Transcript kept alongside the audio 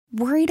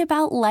Worried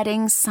about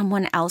letting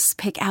someone else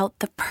pick out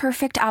the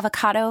perfect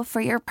avocado for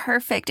your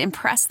perfect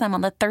impress them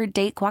on the third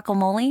date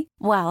guacamole?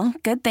 Well,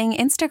 good thing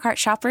Instacart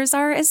shoppers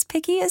are as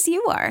picky as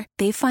you are.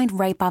 They find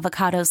ripe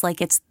avocados like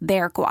it's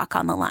their guac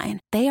on the line.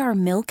 They are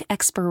milk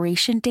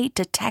expiration date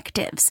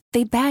detectives.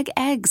 They bag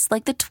eggs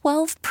like the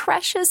 12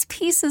 precious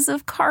pieces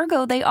of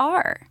cargo they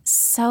are.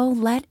 So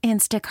let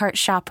Instacart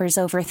shoppers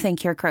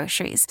overthink your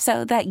groceries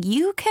so that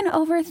you can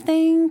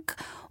overthink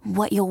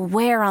what you'll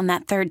wear on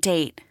that third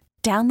date.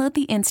 Download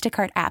the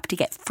Instacart app to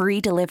get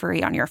free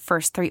delivery on your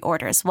first 3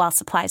 orders while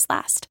supplies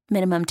last.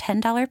 Minimum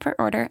 $10 per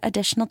order.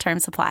 Additional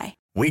terms apply.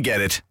 We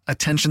get it.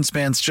 Attention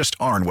spans just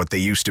aren't what they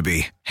used to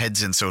be.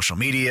 Heads in social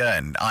media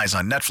and eyes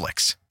on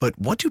Netflix. But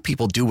what do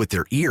people do with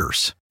their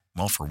ears?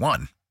 Well, for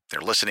one, they're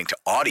listening to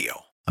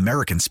audio.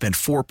 Americans spend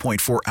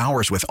 4.4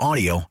 hours with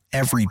audio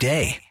every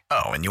day.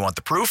 Oh, and you want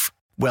the proof?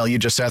 Well, you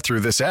just sat through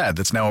this ad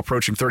that's now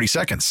approaching 30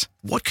 seconds.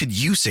 What could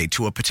you say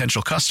to a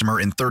potential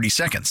customer in 30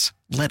 seconds?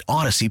 Let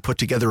Odyssey put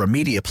together a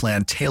media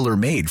plan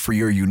tailor-made for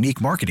your unique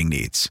marketing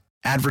needs.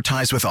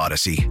 Advertise with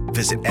Odyssey.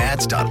 Visit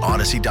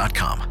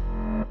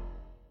ads.odyssey.com.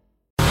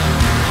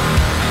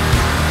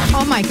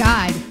 Oh my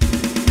God.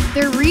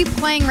 They're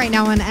replaying right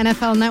now on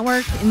NFL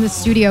Network in the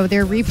studio.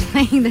 They're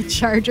replaying the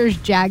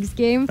Chargers-Jags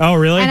game. Oh,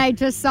 really? And I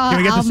just saw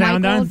Al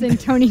Michaels and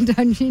Tony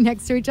Dungy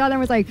next to each other and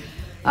was like,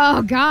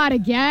 oh, God,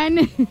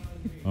 again?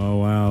 Oh,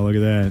 wow. Look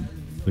at that.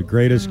 The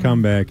greatest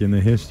comeback in the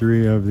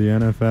history of the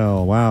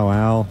NFL. Wow,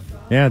 Al.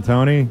 Yeah,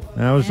 Tony,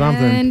 that was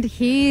something. And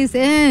he's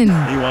in.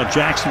 Meanwhile,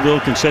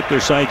 Jacksonville can set their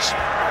sights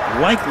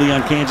likely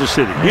on Kansas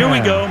City. Here we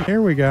go.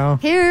 Here we go.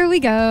 Here we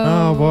go.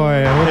 Oh,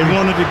 boy. They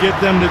wanted to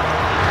get them to...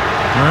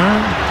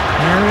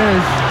 There it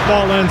is.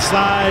 Ball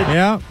inside.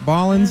 Yeah,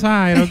 ball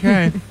inside.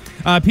 Okay.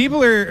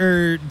 People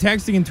are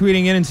texting and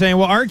tweeting in and saying,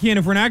 well, Arkin,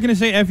 if we're not going to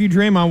say F you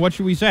Draymond, what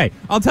should we say?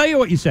 I'll tell you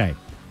what you say.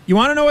 You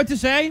want to know what to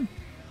say?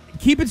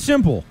 Keep it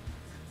simple.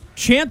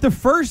 Chant the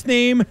first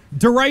name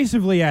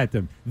derisively at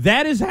them.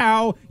 That is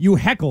how you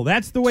heckle.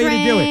 That's the way to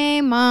do it.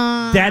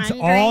 Draymond. That's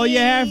all you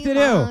have to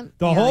do.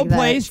 The whole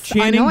place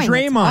chanting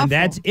Draymond.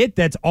 That's it.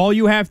 That's all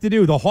you have to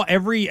do. The whole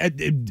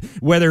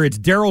whether it's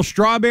Daryl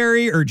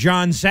Strawberry or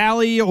John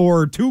Sally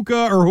or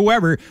Tuca or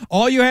whoever,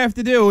 all you have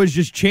to do is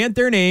just chant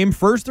their name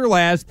first or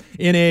last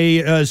in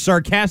a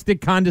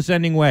sarcastic,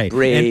 condescending way.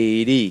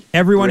 Brady. And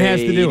everyone has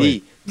to do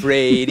it.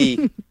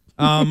 Brady.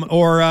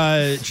 Or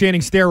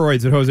chanting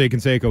steroids at Jose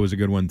Canseco was a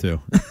good one,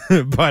 too.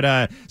 But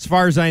as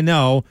far as I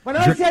know... When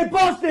I say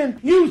Boston,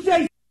 you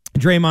say...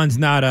 Draymond's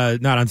not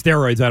on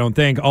steroids, I don't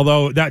think.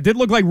 Although that did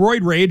look like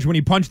roid rage when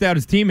he punched out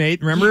his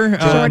teammate, remember?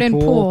 Jordan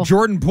Poole.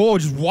 Jordan Poole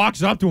just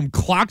walks up to him,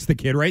 clocks the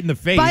kid right in the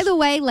face. By the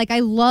way, I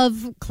love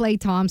Klay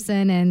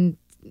Thompson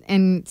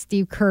and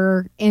Steve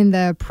Kerr in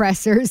the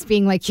pressers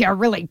being like, yeah,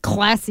 really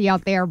classy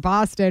out there,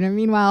 Boston. And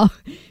meanwhile,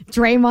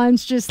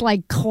 Draymond's just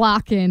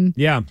clocking.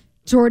 Yeah.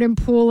 Jordan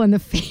Poole in the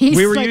face.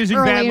 We were using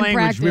bad language.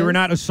 Practice. We were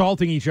not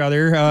assaulting each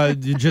other.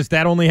 Just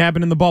that only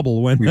happened in the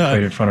bubble. When we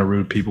played in front of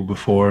rude people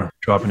before,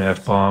 dropping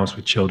F-bombs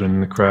with children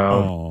in the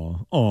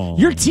crowd. Oh.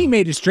 Your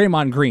teammate is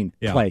Draymond Green,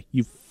 yeah. Clay.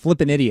 You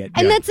flippin' idiot.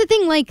 And that's the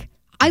thing,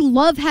 I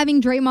love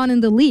having Draymond in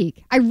the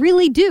league. I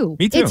really do.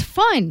 Me too. It's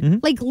fun.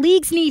 Mm-hmm.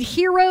 Leagues need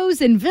heroes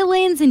and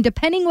villains, and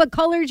depending what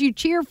colors you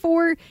cheer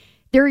for,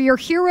 they're your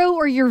hero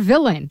or your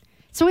villain.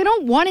 So I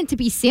don't want it to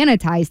be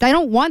sanitized. I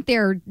don't want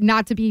there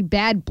not to be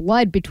bad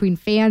blood between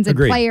fans and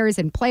players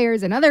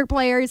and other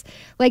players.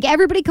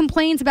 Everybody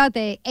complains about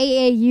the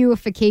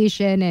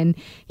AAU-ification and,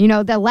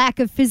 the lack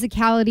of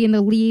physicality in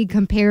the league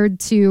compared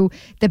to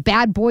the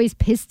Bad Boys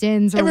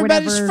Pistons or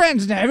Everybody's whatever.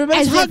 friends now.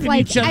 Everybody's hugging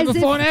each other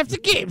before and after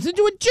games. They're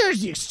doing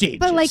jersey exchanges.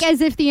 But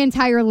as if the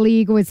entire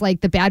league was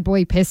the Bad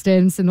Boy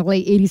Pistons in the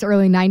late 80s,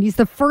 early 90s.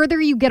 The further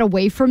you get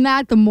away from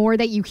that, the more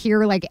that you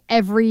hear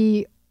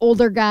every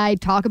older guy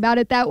talk about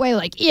it that way.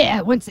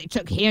 Once they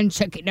took hand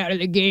checking out of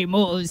the game,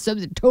 it's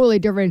something totally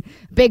different.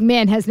 Big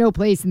man has no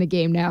place in the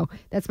game now.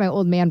 That's my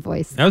old man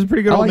voice. That was a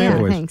pretty good old man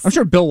voice. Thanks. I'm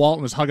sure Bill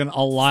Walton was hugging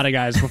a lot of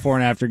guys before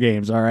and after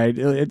games, all right?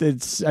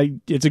 It's a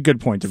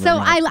good point to bring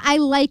up. I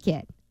like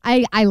it.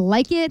 I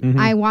like it. Mm-hmm.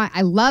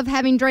 I love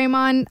having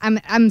Draymond.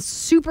 I'm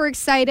super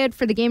excited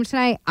for the game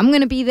tonight. I'm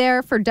going to be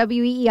there for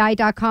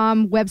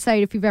weei.com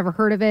website if you've ever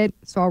heard of it.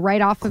 So I'll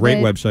write off of it.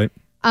 Great website.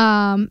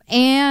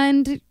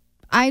 And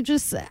I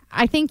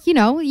think, you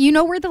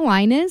know where the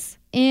line is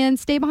and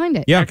stay behind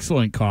it. Yeah.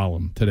 Excellent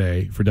column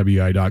today for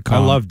WI.com. I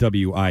love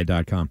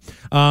WI.com.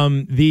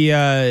 What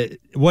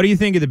do you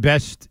think of the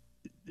best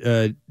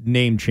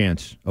name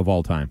chants of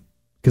all time?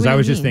 Because I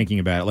was just thinking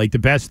about it. The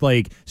best,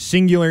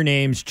 singular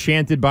names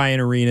chanted by an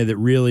arena that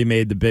really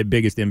made the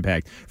biggest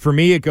impact. For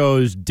me, it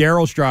goes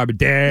Daryl Strawberry.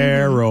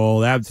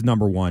 Daryl, that's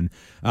number one.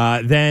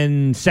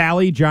 Then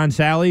John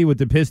Sally with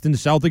the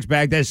Pistons Celtics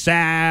back. That's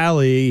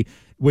Sally,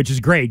 which is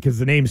great because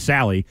the name's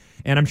Sally.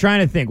 And I'm trying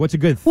to think, what's a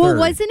good third? Well,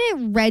 wasn't it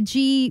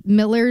Reggie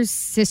Miller's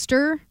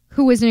sister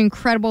who was an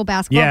incredible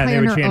basketball player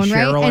in her own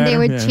right? And they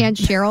would chant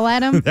Cheryl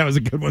at him? That was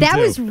a good one, That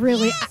too. was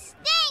really...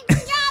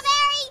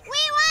 Strawberry,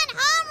 we want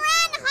home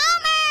run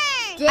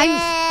homer.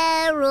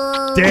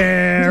 Daryl.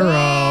 Daryl.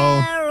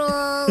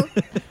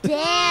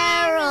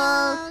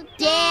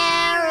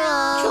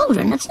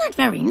 That's not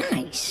very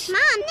nice. Mom,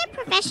 they're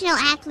professional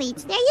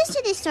athletes. They're used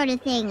to this sort of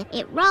thing.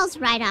 It rolls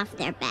right off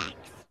their backs.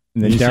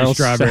 And then You see Daryl's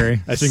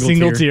Strawberry, a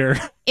single tier.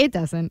 It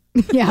doesn't.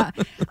 Yeah.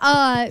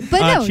 But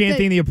no.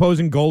 Chanting the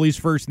opposing goalie's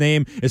first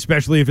name,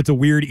 especially if it's a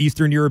weird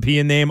Eastern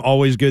European name,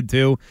 always good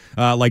too.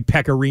 Like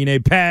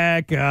Pecorine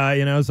Peck,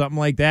 something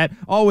like that.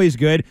 Always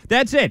good.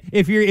 That's it.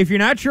 If you're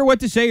not sure what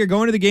to say, you're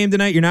going to the game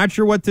tonight, you're not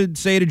sure what to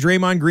say to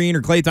Draymond Green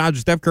or Klay Thompson,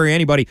 Steph Curry,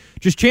 anybody,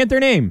 just chant their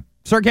name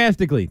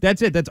sarcastically.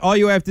 That's it. That's all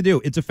you have to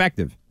do. It's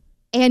effective.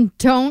 And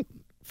don't,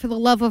 for the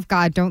love of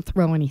God, don't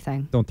throw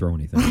anything. Don't throw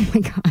anything. Oh,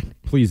 my God.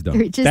 Please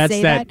don't. Just That's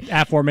say that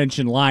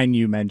aforementioned line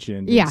you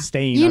mentioned. Yeah.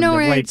 Staying on the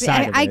right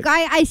side of it.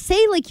 I say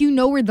like you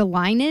know where the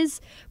line is,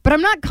 but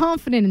I'm not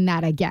confident in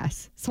that, I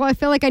guess. So I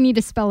feel like I need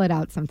to spell it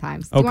out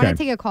sometimes. Do you want to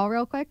take a call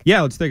real quick?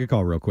 Yeah, let's take a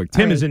call real quick.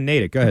 Tim is in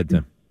Natick. Go ahead,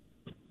 Tim.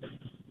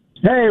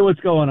 Hey, what's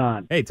going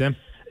on? Hey, Tim.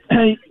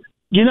 Hey,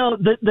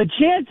 the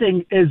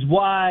chanting is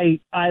why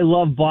I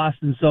love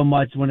Boston so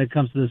much when it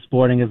comes to the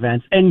sporting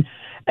events.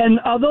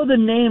 And although the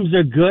names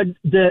are good,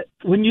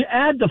 when you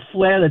add the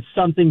flair, that's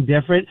something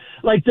different.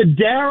 Like the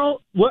Daryl,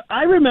 what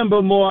I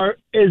remember more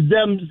is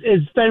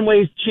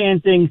Fenway's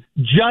chanting,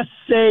 "Just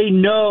say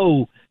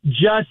no."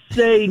 Just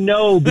say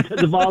no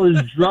because of all his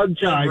drug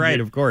charges. Right,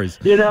 of course.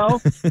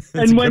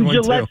 And when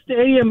Gillette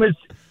Stadium is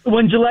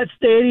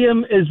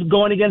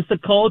going against the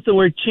Colts and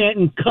we're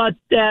chanting "cut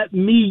that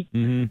meat"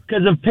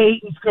 because of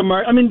Peyton's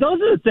commercial. I mean,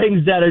 those are the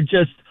things that are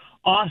just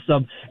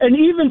awesome. And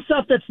even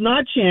stuff that's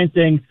not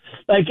chanting,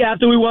 like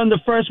after we won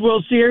the first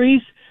World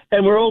Series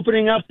and we're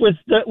opening up with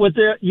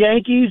the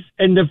Yankees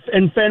and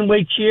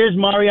Fenway cheers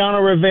Mariano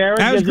Rivera.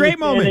 That was a great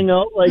moment.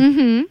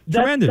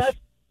 Tremendous.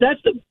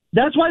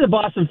 That's why the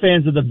Boston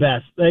fans are the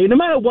best. No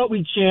matter what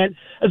we chant,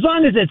 as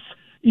long as it's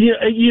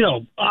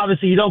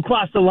obviously you don't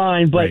cross the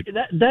line, but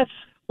right.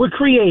 We're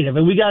creative,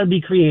 and we got to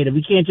be creative.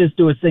 We can't just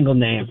do a single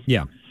name.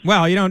 Yeah.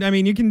 Well, you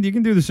can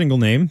do the single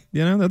name.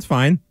 That's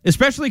fine.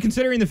 Especially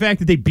considering the fact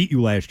that they beat you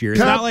last year.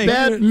 It's not like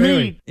that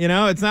meat.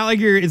 It's not like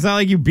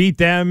you beat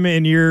them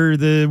and you're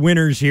the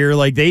winners here.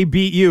 Like they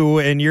beat you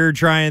and you're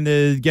trying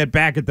to get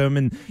back at them.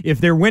 And if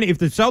they're winning, if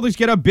the Celtics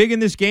get up big in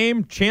this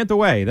game, chant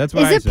away. That's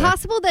what I say. Is it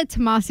possible that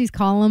Tomasi's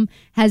column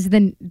has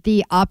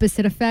the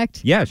opposite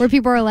effect? Yes. Where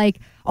people are like,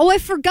 "Oh, I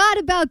forgot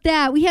about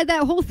that. We had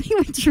that whole thing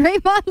with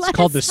Draymond last It's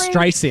called the spring."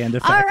 Streisand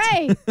effect. All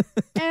right.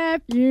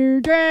 F you,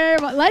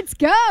 Draymond. Let's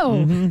go.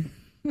 Mm-hmm.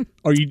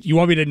 Or you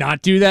want me to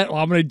not do that? Well,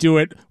 I'm going to do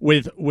it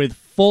with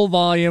full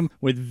volume,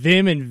 with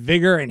vim and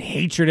vigor and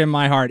hatred in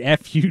my heart.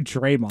 F you,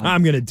 Draymond.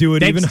 I'm going to do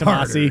it even Tomasi.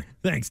 harder.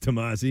 Thanks,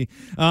 Tomasi.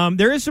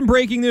 There is some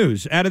breaking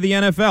news out of the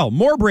NFL.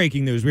 More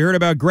breaking news. We heard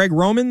about Greg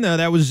Roman.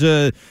 That was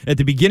at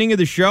the beginning of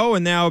the show,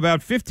 and now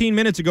about 15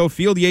 minutes ago,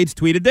 Field Yates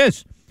tweeted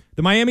this.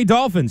 The Miami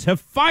Dolphins have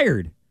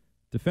fired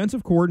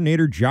defensive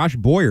coordinator Josh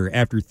Boyer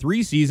after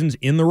 3 seasons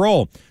in the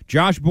role.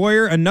 Josh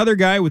Boyer, another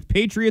guy with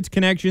Patriots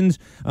connections.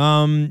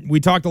 We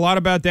talked a lot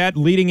about that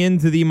leading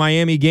into the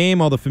Miami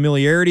game, all the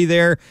familiarity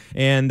there,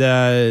 and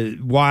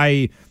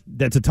why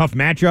that's a tough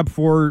matchup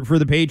for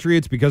the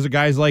Patriots because of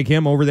guys like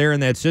him over there in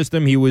that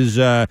system. He was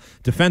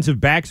defensive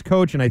backs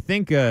coach, and I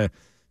think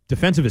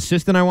defensive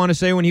assistant, I want to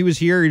say, when he was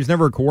here. He was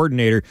never a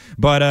coordinator,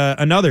 but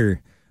another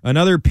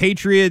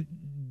Patriot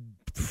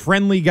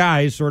friendly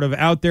guys sort of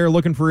out there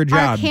looking for a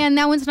job.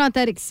 That one's not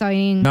that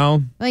exciting.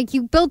 No? Like,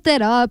 you built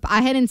that up.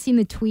 I hadn't seen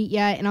the tweet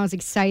yet, and I was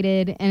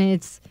excited.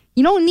 And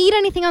you don't need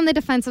anything on the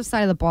defensive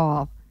side of the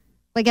ball,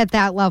 like at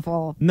that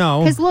level. No.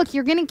 Because, look,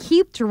 you're going to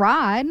keep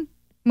Gerard,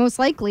 most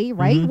likely,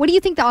 right? Mm-hmm. What do you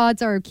think the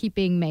odds are of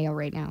keeping Mayo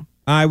right now?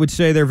 I would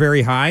say they're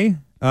very high.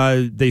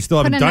 They still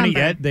haven't done it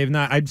yet. They've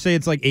not. I'd say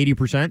it's like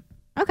 80%.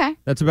 Okay.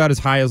 That's about as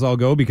high as I'll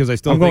go because I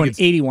still I'm think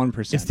going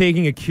 81%. It's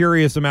taking a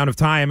curious amount of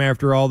time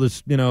after all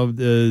this,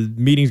 the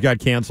meetings got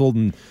canceled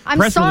and I'm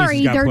press sorry,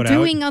 releases got they're put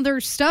doing out. other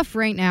stuff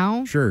right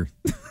now. Sure.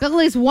 Bill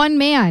is one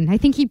man. I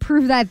think he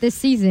proved that this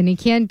season. He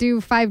can't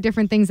do 5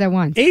 different things at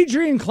once.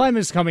 Adrian Clem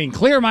is coming.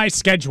 Clear my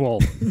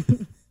schedule.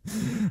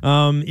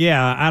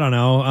 Yeah, I don't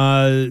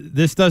know.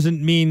 This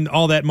doesn't mean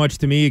all that much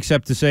to me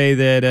except to say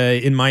that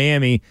in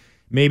Miami,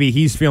 maybe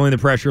he's feeling the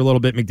pressure a little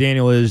bit.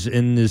 McDaniel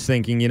is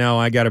thinking,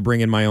 I got to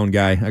bring in my own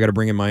guy. I got to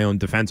bring in my own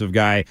defensive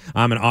guy.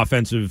 I'm an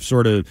offensive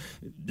sort of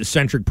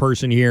centric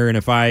person here, and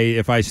if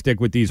I stick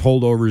with these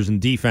holdovers and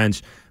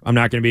defense, I'm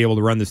not going to be able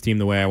to run this team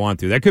the way I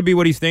want to. That could be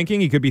what he's thinking.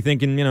 He could be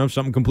thinking,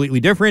 something completely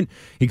different.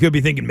 He could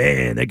be thinking,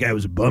 man, that guy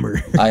was a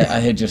bummer. I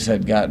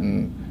had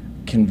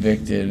gotten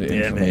convicted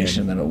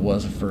information that it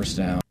was a first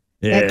down.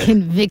 Yeah. That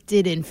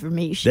convicted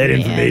information. That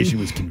man. information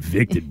was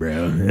convicted,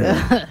 bro.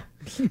 Yeah.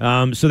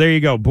 So there you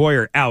go.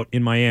 Boyer out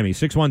in Miami.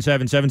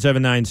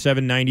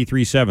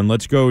 617-779-7937.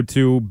 Let's go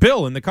to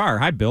Bill in the car.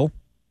 Hi, Bill.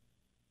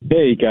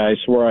 Hey, guys.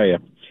 Where are you?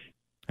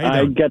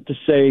 I got to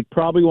say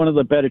probably one of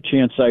the better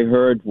chants I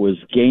heard was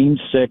Game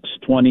 6,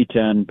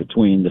 2010,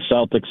 between the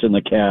Celtics and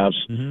the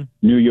Cavs,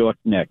 New York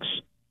Knicks.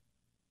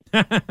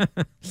 Yeah,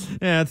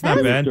 that's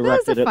not bad.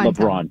 Directed at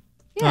LeBron.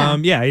 Yeah.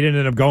 He didn't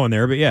end up going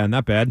there, but yeah,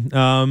 not bad.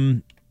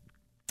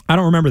 I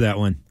don't remember that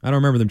one. I don't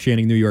remember them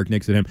chanting New York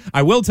Knicks at him.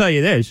 I will tell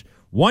you this.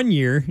 One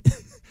year,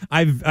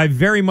 I've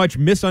very much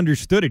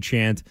misunderstood a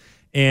chant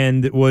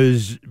and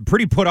was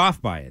pretty put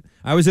off by it.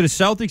 I was at a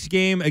Celtics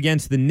game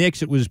against the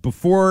Knicks. It was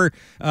before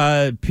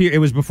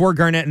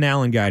Garnett and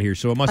Allen got here,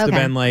 so it must have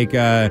been like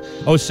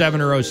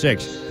 07 or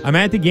 06. I'm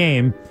at the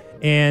game,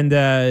 and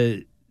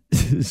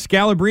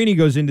Scalabrine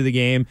goes into the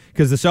game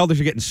because the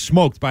Celtics are getting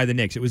smoked by the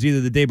Knicks. It was either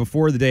the day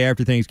before or the day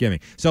after Thanksgiving.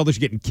 Celtics are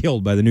getting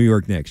killed by the New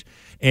York Knicks.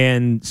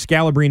 And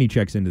Scalabrine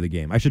checks into the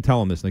game. I should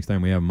tell him this next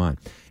time we have him on.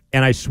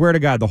 And I swear to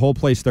God, the whole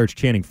place starts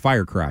chanting,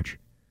 "Fire Crotch.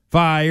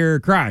 Fire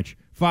Crotch.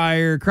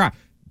 Fire Crotch."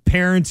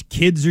 Parents,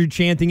 kids are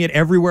chanting it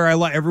everywhere.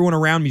 Everyone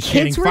around me is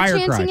chanting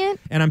 "Fire Crotch."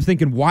 And I'm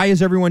thinking, why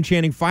is everyone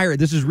chanting "Fire"?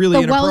 This is really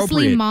inappropriate. The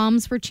Wellesley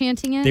moms were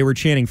chanting it? They were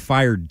chanting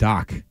 "Fire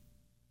Doc."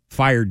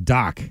 Fire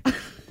Doc.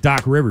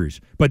 Doc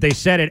Rivers. But they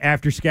said it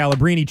after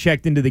Scalabrine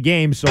checked into the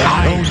game, so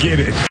I don't get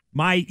it.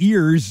 My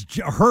ears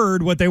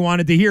heard what they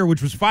wanted to hear,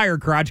 which was "Fire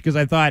Crotch," because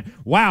I thought,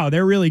 wow,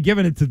 they're really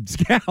giving it to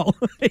Scal.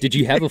 Did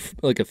you have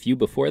a few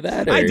before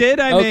that? Or? I did.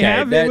 I may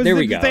have. There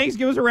we go.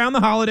 Thanksgiving was around the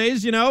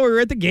holidays, we were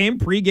at the game,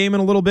 pre-gaming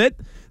a little bit.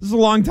 This is a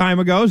long time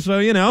ago, so,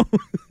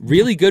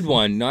 Really good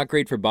one. Not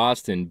great for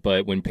Boston,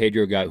 but when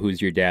Pedro got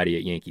 "Who's Your Daddy"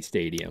 at Yankee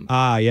Stadium.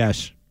 Ah,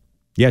 yes.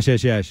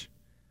 Yes.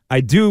 I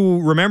do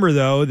remember,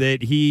 though,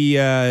 that he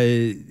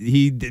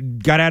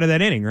got out of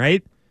that inning,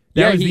 right?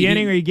 That was the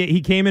inning where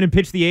he came in and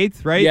pitched the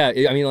eighth, right?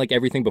 Yeah, I mean, like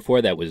everything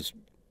before that was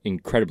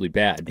incredibly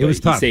bad. But it was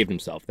tough. He saved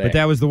himself there. But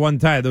that was the one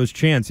time, those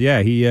chants,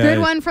 yeah. Good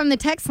one from the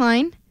text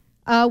line.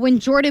 When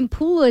Jordan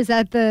Poole is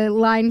at the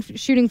line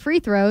shooting free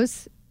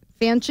throws,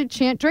 fans should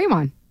chant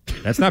Draymond.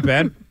 That's not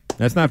bad.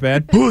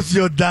 Who's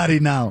your daddy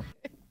now?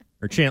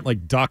 Or chant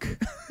like "duck."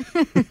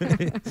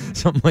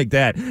 Something like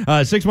that.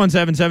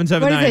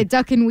 617-779. What is it,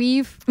 duck and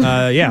weave?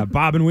 Yeah,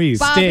 bob and weave.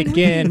 Stick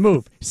and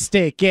move.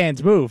 Stick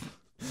and move.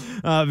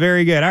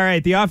 Very good. All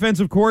right, the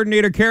offensive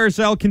coordinator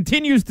carousel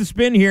continues to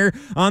spin here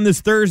on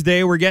this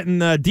Thursday. We're getting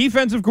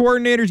defensive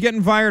coordinators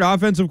getting fired,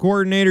 offensive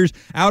coordinators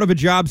out of a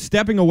job,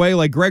 stepping away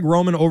like Greg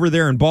Roman over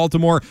there in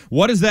Baltimore.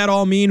 What does that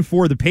all mean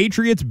for the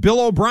Patriots?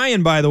 Bill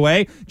O'Brien, by the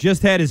way,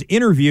 just had his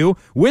interview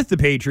with the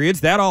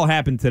Patriots. That all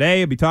happened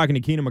today. I'll be talking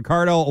to Keenan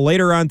McCardell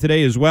later on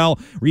today as well.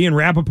 Ian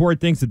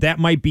Rappaport thinks that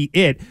might be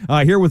it.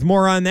 Here with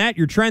more on that,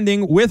 you're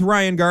trending with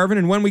Ryan Garvin,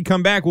 and when we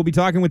come back, we'll be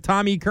talking with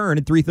Tommy Kern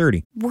at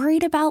 3:30.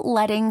 Worried about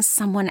letting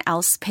someone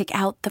else pick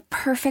out the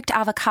perfect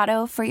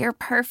avocado for your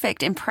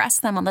perfect impress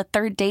them on the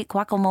third date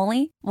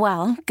guacamole?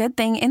 Well, good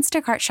thing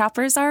Instacart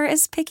shoppers are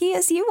as picky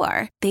as you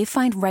are. They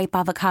find ripe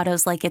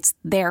avocados like it's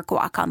their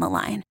guac on the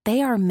line.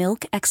 They are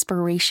milk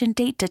expiration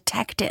date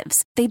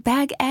detectives. They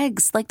bag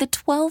eggs like the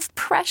 12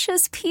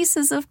 precious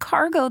pieces of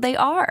cargo they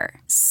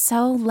are.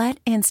 So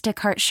let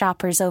Instacart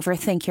shoppers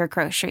overthink your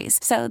groceries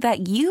so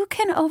that you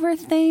can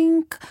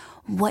overthink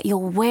what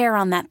you'll wear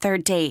on that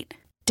third date.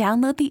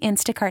 Download the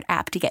Instacart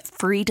app to get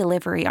free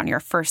delivery on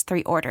your first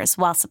 3 orders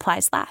while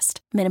supplies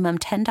last. Minimum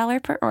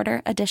 $10 per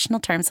order.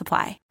 Additional terms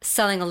apply.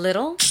 Selling a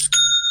little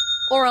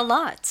or a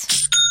lot?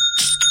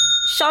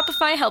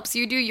 Shopify helps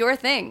you do your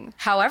thing,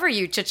 however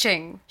you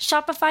cha-ching.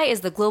 Shopify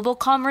is the global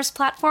commerce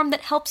platform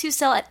that helps you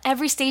sell at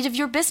every stage of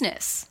your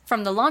business.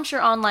 From the launch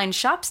your online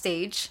shop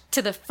stage,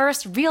 to the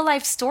first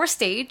real-life store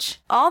stage,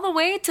 all the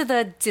way to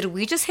the "did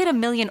we just hit 1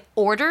 million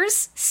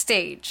orders"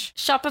 stage.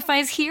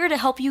 Shopify is here to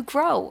help you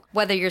grow.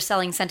 Whether you're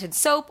selling scented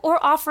soap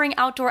or offering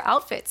outdoor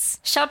outfits,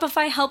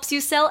 Shopify helps you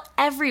sell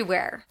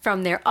everywhere.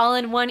 From their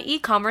all-in-one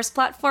e-commerce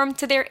platform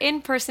to their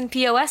in-person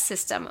POS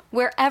system,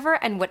 wherever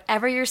and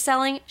whatever you're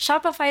selling,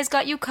 Shopify's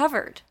got you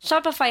covered.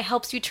 Shopify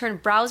helps you turn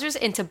browsers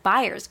into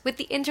buyers with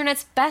the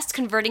internet's best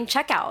converting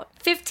checkout.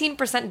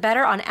 15%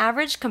 better on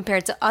average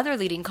compared to other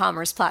leading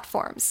commerce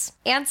platforms.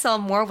 And sell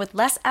more with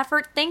less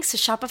effort thanks to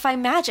Shopify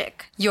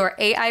Magic, your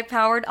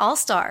AI-powered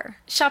all-star.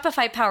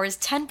 Shopify powers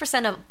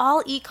 10% of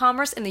all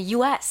e-commerce in the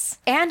U.S.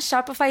 And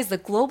Shopify is the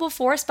global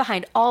force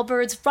behind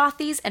Allbirds,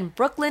 Rothy's, and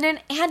Brooklinen,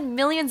 and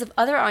millions of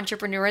other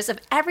entrepreneurs of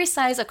every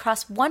size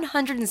across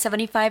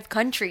 175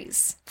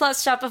 countries.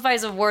 Plus,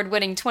 Shopify's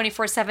award-winning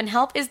 24/7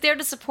 help is there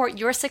to support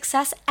your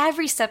success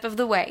every step of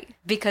the way.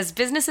 Because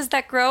businesses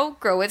that grow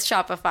with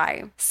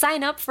Shopify.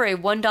 Sign up for a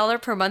 $1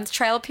 per month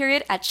trial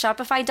period at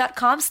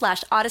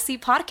shopify.com/Odyssey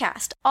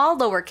Podcast, all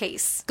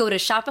lowercase. Go to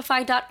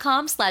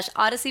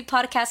shopify.com/Odyssey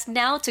Podcast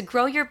now to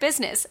grow your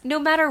business, no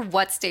matter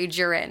what stage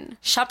you're in.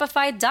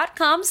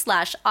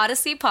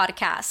 Shopify.com/Odyssey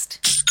Podcast.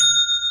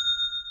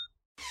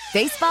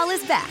 Baseball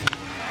is back,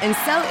 and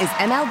so is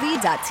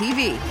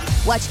MLB.tv.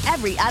 Watch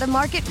every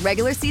out-of-market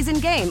regular season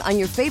game on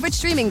your favorite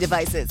streaming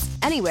devices,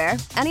 anywhere,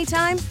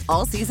 anytime,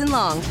 all season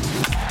long.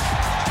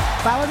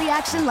 Follow the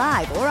action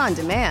live or on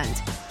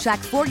demand. Track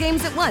 4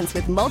 games at once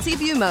with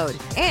multi-view mode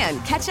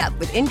and catch up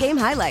with in-game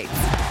highlights.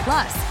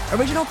 Plus,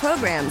 original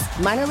programs,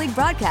 minor league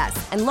broadcasts,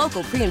 and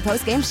local pre- and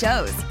post-game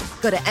shows.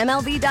 Go to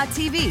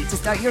MLB.tv to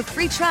start your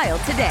free trial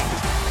today.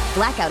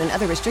 Blackout and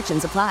other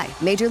restrictions apply.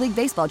 Major League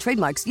Baseball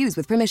trademarks used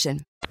with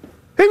permission.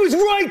 He was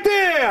right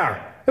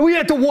there! And we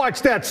had to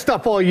watch that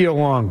stuff all year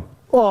long.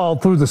 all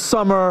through the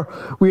summer.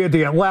 We had to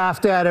get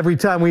laughed at every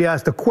time we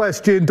asked a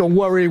question. Don't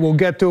worry, we'll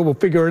get to it. We'll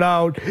figure it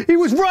out. He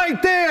was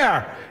right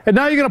there. And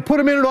now you're going to put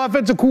him in an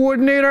offensive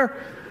coordinator?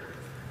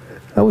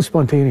 That was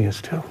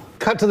spontaneous, too.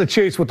 Cut to the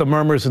chase with the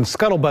murmurs and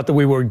scuttlebutt that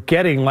we were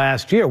getting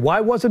last year.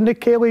 Why wasn't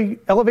Nick Caley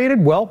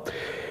elevated? Well,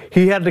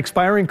 he had an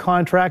expiring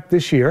contract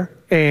this year,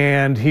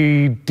 and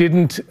he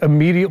didn't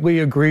immediately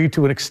agree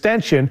to an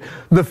extension.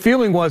 The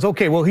feeling was,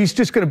 okay, well, he's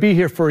just going to be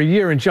here for a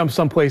year and jump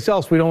someplace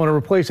else. We don't want to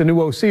replace a new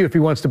OC if he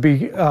wants to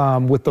be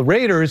with the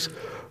Raiders,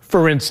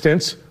 for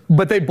instance.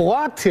 But they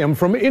blocked him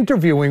from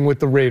interviewing with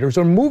the Raiders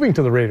or moving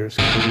to the Raiders.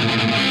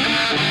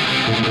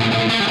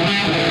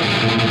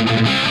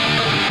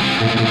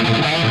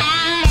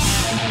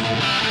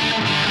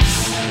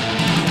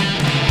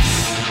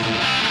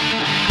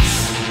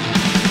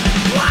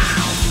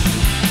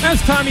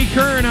 That's Tommy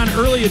Kern on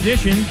Early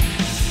Edition.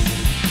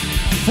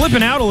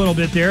 Flipping out a little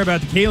bit there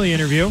about the Caley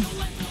interview.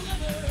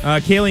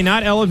 Caley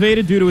not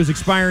elevated due to his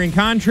expiring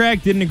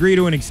contract, didn't agree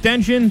to an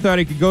extension, thought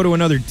he could go to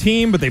another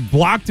team, but they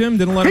blocked him,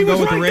 didn't let him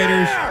go with the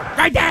Raiders.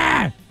 Right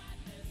there!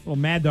 Little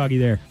mad doggy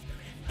there.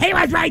 He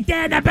was right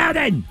there in the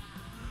building!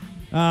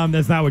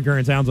 That's not what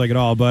Kern sounds like at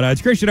all, but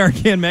it's Christian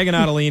Arcand, Megan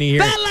Ottolini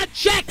here.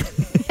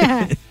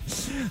 Belichick!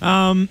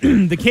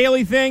 The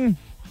Caley thing...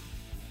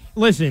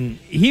 Listen,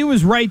 he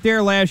was right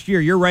there last year.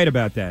 You're right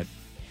about that.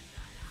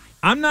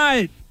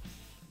 I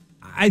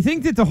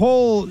think that the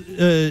whole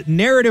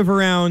narrative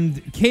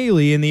around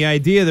Caley and the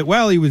idea that,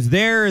 well, he was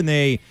there and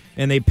they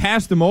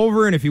passed him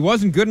over, and if he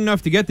wasn't good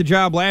enough to get the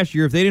job last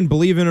year, if they didn't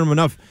believe in him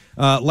enough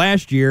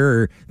last year,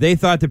 or they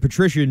thought that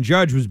Patricia and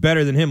Judge was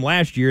better than him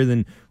last year,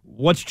 then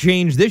what's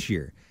changed this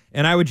year?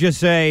 And I would just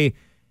say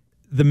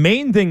the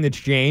main thing that's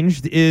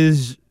changed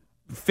is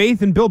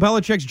faith in Bill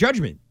Belichick's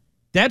judgment.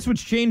 That's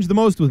what's changed the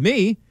most with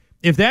me.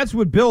 If that's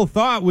what Bill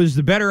thought was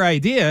the better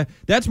idea,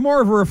 that's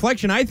more of a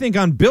reflection, I think,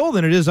 on Bill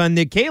than it is on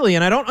Nick Caley.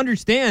 And I don't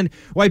understand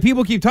why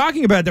people keep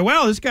talking about that.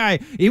 Well, this guy,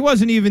 he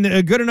wasn't even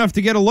good enough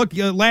to get a look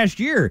last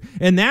year.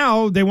 And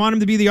now they want him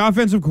to be the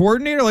offensive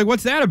coordinator? Like,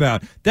 what's that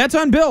about? That's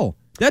on Bill.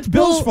 That's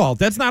Bill's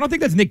fault. I don't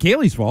think that's Nick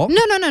Caley's fault.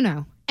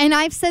 No. And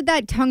I've said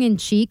that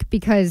tongue-in-cheek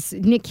because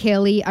Nick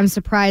Caley, I'm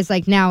surprised,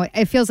 like now,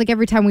 it feels like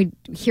every time we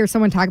hear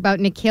someone talk about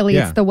Nick Caley,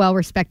 it's the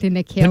well-respected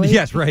Nick Caley.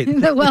 Yes, right.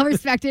 The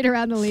well-respected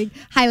around the league,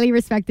 highly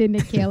respected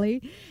Nick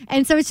Caley.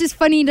 And so it's just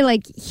funny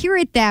to hear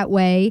it that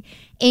way.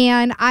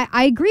 And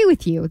I agree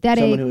with you that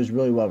someone who is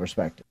really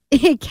well-respected. You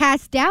can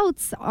cast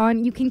doubts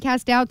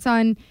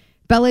on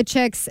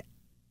Belichick's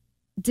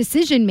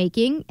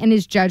decision-making and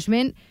his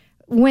judgment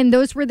when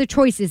those were the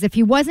choices. If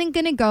he wasn't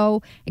going to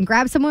go and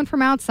grab someone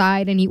from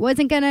outside and he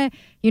wasn't going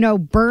to,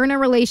 burn a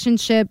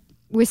relationship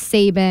with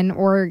Saban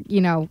or,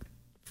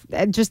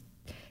 just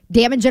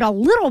damage it a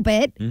little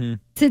bit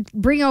to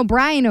bring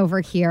O'Brien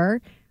over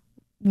here,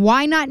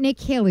 why not Nick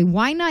Caley?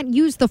 Why not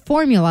use the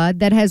formula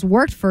that has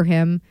worked for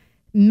him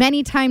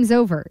many times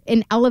over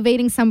in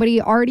elevating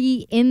somebody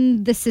already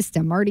in the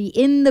system, already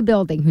in the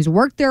building, who's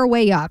worked their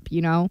way up,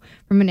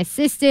 from an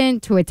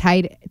assistant to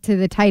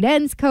the tight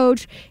ends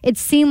coach? It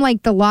seemed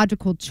like the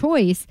logical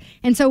choice.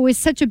 And so it was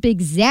such a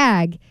big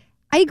zag.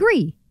 I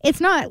agree. It's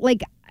not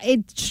like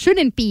it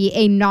shouldn't be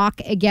a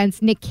knock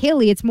against Nick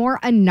Caley. It's more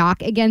a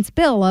knock against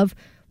Bill of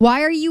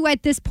why are you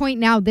at this point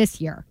now this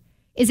year?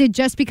 Is it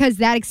just because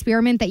that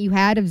experiment that you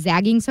had of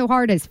zagging so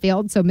hard has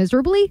failed so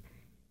miserably?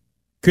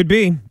 Could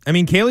be. I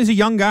mean, Caley's a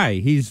young guy.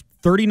 He's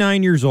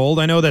 39 years old.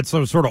 I know that's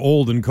sort of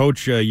old in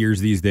coach years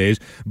these days,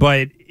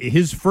 but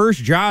his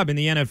first job in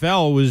the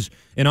NFL was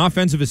an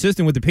offensive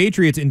assistant with the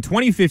Patriots in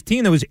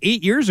 2015. That was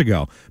 8 years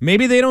ago.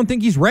 Maybe they don't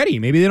think he's ready.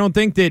 Maybe they don't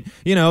think that,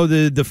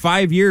 the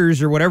 5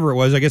 years or whatever it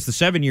was, I guess the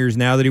 7 years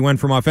now that he went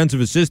from offensive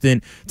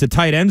assistant to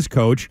tight ends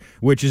coach,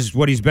 which is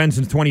what he's been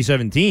since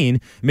 2017.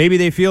 Maybe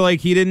they feel like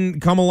he didn't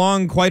come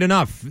along quite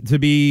enough to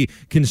be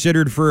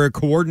considered for a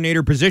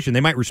coordinator position. They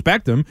might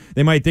respect him.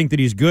 They might think that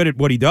he's good at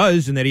what he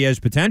does and that he has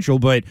potential,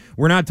 but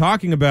we're not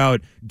talking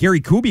about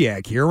Gary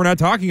Kubiak here. We're not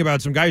talking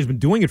about some guy who's been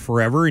doing it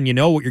forever and you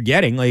know what you're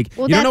getting. You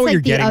don't know what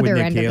you're getting with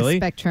Nick Caley. End of the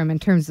spectrum in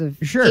terms of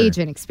age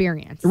and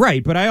experience.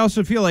 Right, but I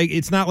also feel like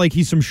it's not like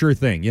he's some sure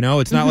thing,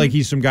 It's not like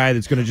he's some guy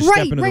that's going to just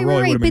step into the role. It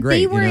would have been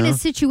great. But they were in a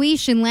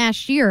situation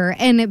last year,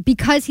 and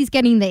because he's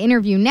getting the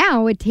interview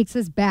now, it takes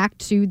us back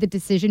to the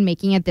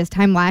decision-making at this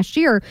time last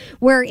year,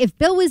 where if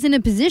Bill was in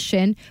a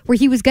position where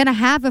he was going to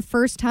have a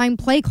first-time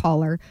play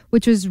caller,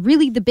 which was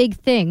really the big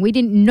thing. We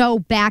didn't know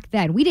back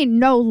then. We didn't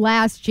know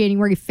last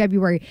January,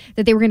 February,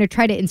 that they were going to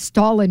try to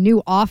install a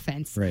new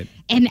offense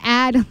and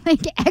add an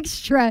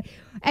extra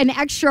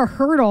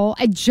hurdle,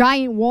 a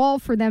giant wall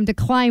for them to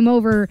climb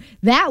over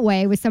that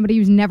way with somebody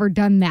who's never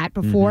done that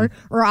before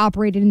or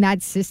operated in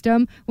that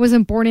system,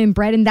 wasn't born and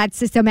bred in that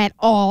system at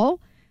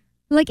all.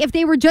 If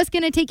they were just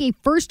going to take a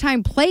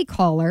first-time play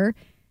caller,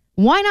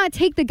 why not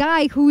take the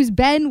guy who's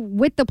been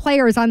with the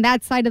players on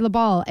that side of the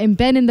ball and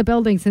been in the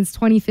building since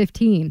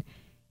 2015?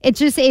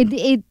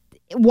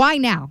 Why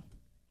now?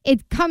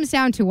 It comes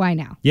down to why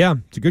now. Yeah,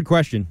 it's a good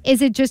question.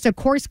 Is it just a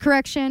course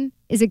correction?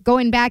 Is it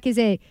going back? Is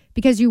it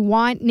because you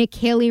want Nick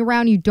Caley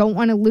around? You don't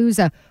want to lose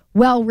a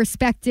well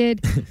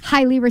respected,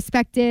 highly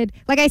respected.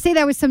 Like I say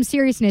that with some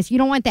seriousness. You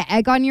don't want the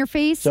egg on your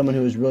face. Someone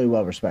who is really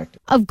well respected.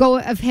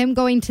 Of him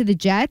going to the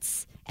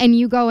Jets and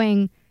you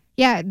going,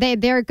 yeah,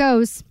 there it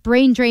goes.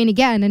 Brain drain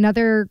again.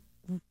 Another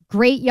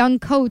great young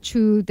coach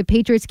who the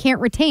Patriots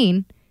can't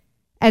retain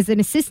as an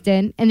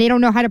assistant, and they don't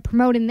know how to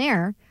promote in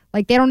there.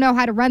 Like, they don't know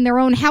how to run their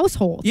own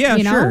household. Yeah,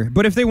 you know? Sure.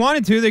 But if they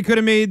wanted to, they could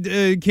have made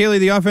Caley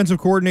the offensive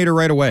coordinator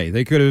right away.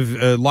 They could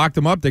have locked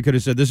him up. They could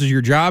have said, this is your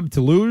job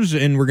to lose,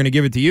 and we're going to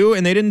give it to you.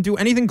 And they didn't do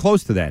anything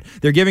close to that.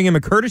 They're giving him a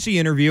courtesy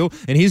interview,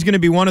 and he's going to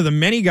be one of the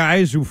many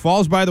guys who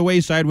falls by the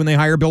wayside when they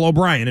hire Bill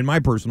O'Brien, in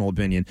my personal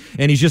opinion.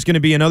 And he's just going to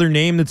be another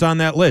name that's on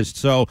that list.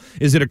 So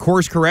is it a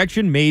course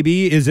correction?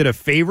 Maybe. Is it a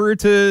favor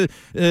to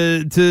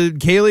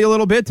Caley a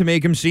little bit to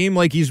make him seem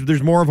like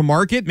there's more of a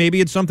market?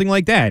 Maybe it's something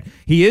like that.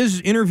 He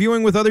is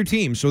interviewing with other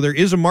teams, so there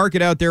is a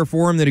market out there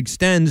for him that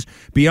extends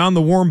beyond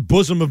the warm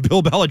bosom of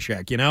Bill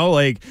Belichick. You know,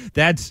 like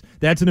that's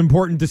an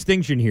important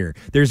distinction here.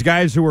 There's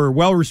guys who are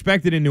well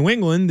respected in New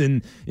England,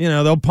 and you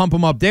know they'll pump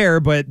them up there,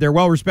 but they're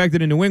well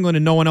respected in New England,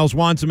 and no one else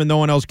wants them, and no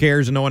one else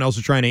cares, and no one else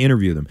is trying to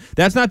interview them.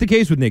 That's not the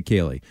case with Nick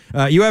Caley.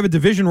 You have a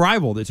division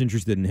rival that's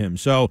interested in him,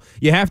 so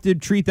you have to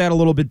treat that a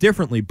little bit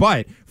differently.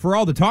 But for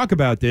all the talk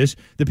about this,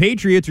 the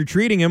Patriots are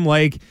treating him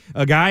like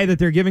a guy that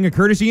they're giving a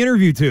courtesy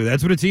interview to.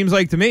 That's what it seems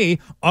like to me.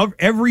 Of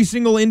every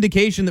single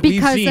indication that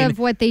we've seen. Because of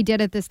what they did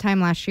at this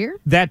time last year?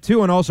 That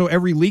too, and also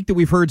every leak that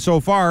we've heard so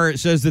far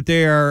says that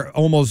they are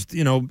almost,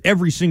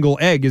 every single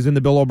egg is in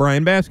the Bill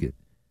O'Brien basket.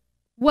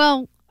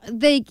 Well,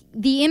 the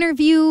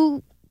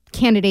interview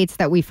candidates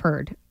that we've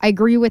heard, I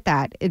agree with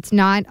that. It's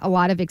not a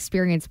lot of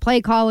experienced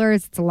play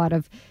callers. It's a lot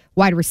of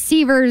wide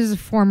receivers,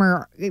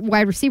 former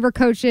wide receiver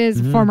coaches,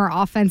 former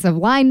offensive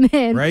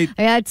linemen. Right.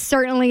 That's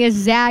certainly a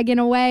zag in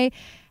a way.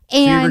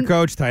 Receiver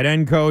coach, tight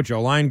end coach,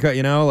 O-line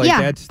coach, that's who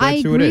it is. I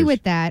agree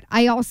with that.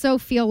 I also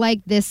feel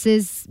like this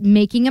is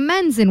making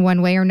amends in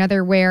one way or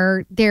another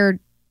where they're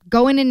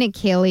going to Nick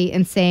Caley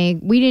and saying,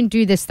 we didn't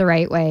do this the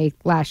right way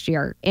last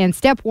year. And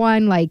step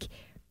one,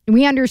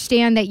 we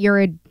understand that you're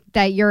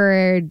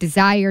a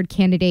desired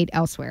candidate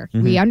elsewhere.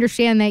 We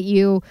understand that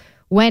you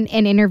went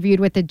and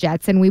interviewed with the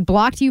Jets and we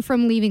blocked you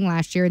from leaving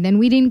last year. And then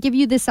we didn't give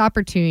you this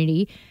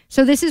opportunity.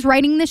 So this is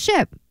righting the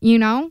ship,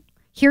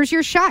 Here's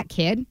your shot,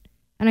 kid.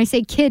 And I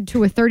say kid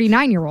to a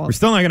 39-year-old. We're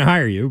still not going to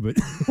hire you, but...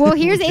 Well,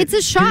 it's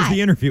a shot. Here's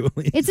the interview, at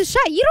least. It's a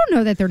shot. You don't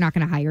know that they're not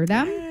going to hire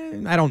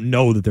them. I don't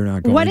know that they're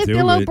not going to. What if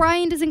Bill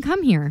O'Brien doesn't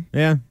come here?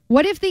 Yeah.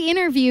 What if the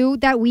interview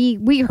that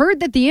we heard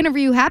that the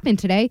interview happened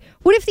today,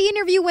 what if the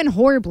interview went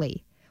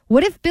horribly?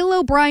 What if Bill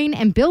O'Brien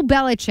and Bill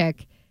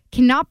Belichick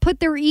cannot put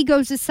their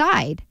egos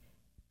aside?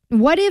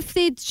 What if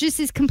it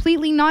just is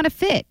completely not a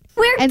fit?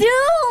 We're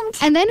doomed.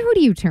 And then who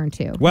do you turn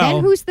to? Well,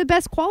 then who's the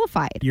best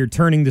qualified? You're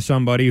turning to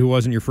somebody who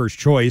wasn't your first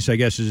choice, I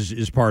guess,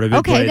 is part of it.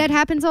 Okay, that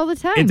happens all the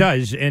time. It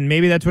does, and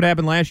maybe that's what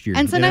happened last year.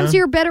 And sometimes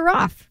you're better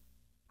off.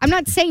 I'm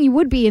not saying you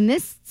would be in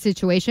this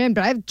situation,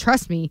 but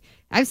trust me,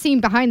 I've seen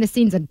behind the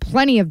scenes in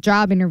plenty of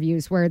job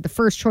interviews where the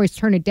first choice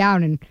turned it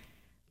down, and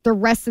the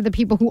rest of the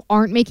people who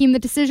aren't making the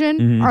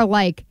decision are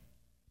like,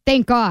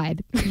 thank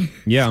God.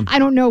 Yeah. I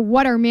don't know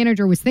what our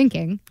manager was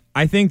thinking.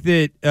 I think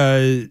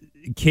that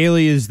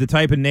Caley is the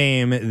type of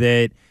name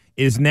that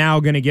is now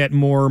going to get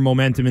more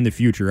momentum in the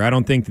future. I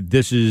don't think that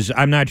this is...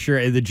 I'm not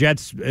sure. The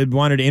Jets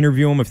wanted to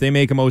interview him. If they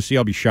make him OC,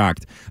 I'll be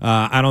shocked.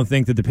 I don't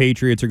think that the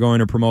Patriots are going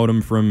to promote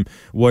him from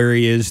where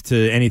he is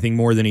to anything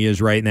more than he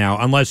is right now,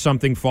 unless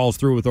something falls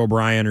through with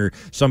O'Brien or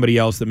somebody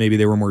else that maybe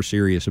they were more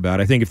serious about.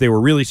 I think if they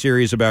were really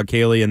serious about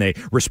Caley and they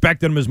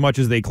respected him as much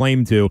as they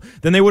claim to,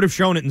 then they would have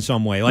shown it in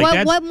some way.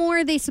 What more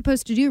are they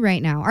supposed to do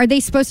right now? Are they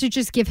supposed to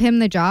just give him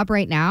the job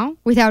right now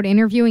without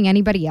interviewing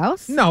anybody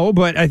else? No,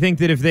 but I think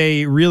that if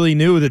they really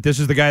knew that this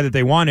is the guy that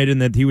they wanted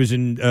and that he was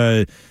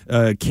a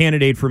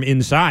candidate from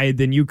inside,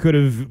 then you could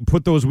have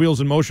put those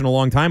wheels in motion a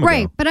long time ago.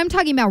 Right, but I'm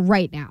talking about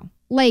right now.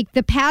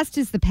 The past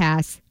is the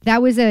past.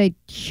 That was a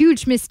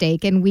huge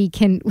mistake, and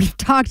we've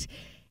talked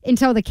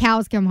until the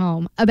cows come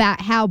home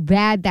about how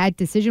bad that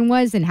decision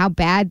was and how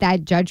bad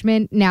that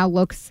judgment now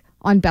looks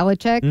on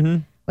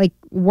Belichick.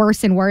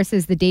 Worse and worse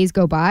as the days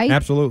go by.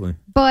 Absolutely.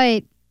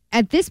 But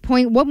at this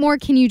point, what more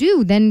can you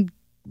do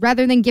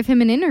rather than give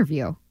him an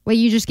interview?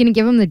 You just going to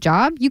give him the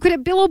job? You could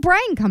have Bill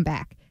O'Brien come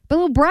back.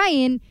 Bill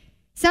O'Brien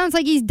sounds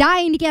like he's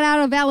dying to get out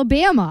of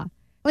Alabama.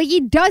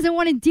 He doesn't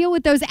want to deal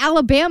with those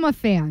Alabama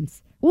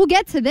fans. We'll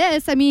get to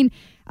this. I mean,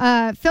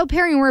 Phil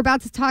Perry, and we're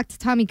about to talk to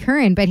Tommy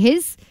Curran, but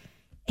his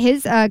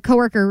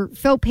coworker,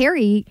 Phil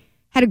Perry,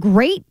 had a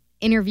great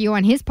interview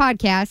on his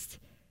podcast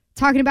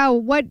talking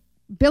about what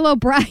Bill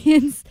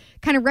O'Brien's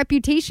kind of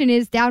reputation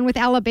is down with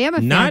Alabama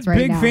fans Not right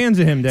big now. fans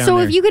of him down there. So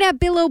there. if you could have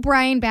Bill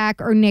O'Brien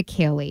back or Nick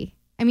Caley,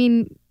 I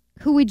mean...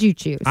 who would you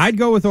choose? I'd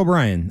go with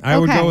O'Brien. I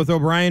would go with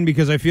O'Brien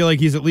because I feel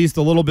like he's at least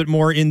a little bit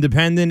more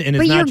independent and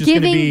is not just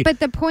going to be but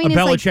the point a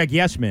Belichick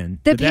yes man.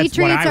 The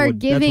Patriots are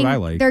giving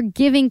they're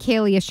giving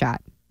Caley a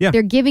shot. Yeah.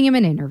 They're giving him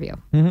an interview.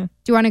 Mm-hmm.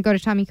 Do you want to go to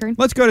Tommy Kern?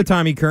 Let's go to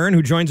Tommy Kern,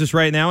 who joins us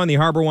right now on the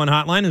Harbor One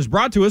Hotline, and is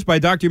brought to us by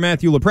Dr.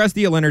 Matthew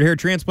Lopresti at Leonard Hair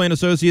Transplant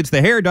Associates,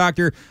 the hair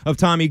doctor of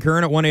Tommy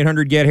Kern at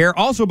 1-800-GET-HAIR.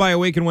 Also by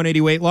Awaken 180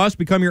 Weight Loss.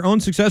 Become your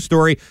own success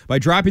story by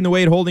dropping the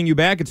weight holding you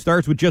back. It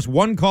starts with just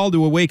one call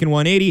to Awaken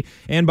 180,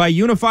 and by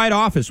Unified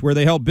Office, where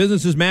they help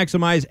businesses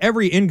maximize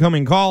every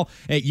incoming call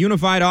at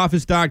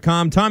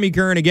unifiedoffice.com. Tommy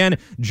Kern, again,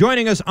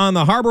 joining us on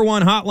the Harbor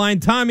One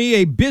Hotline. Tommy,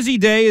 a busy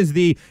day as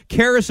the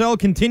carousel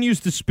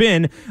continues to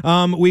spin.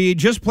 We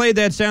just played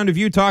that sound of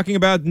you talking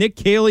about Nick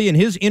Caley and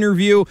his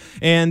interview,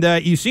 and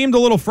you seemed a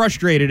little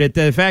frustrated at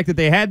the fact that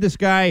they had this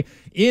guy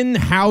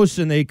in-house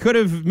and they could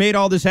have made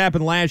all this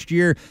happen last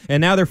year,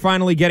 and now they're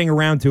finally getting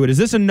around to it. Is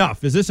this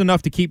enough? Is this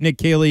enough to keep Nick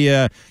Caley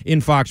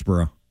in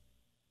Foxborough?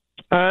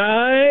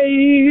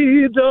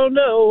 I don't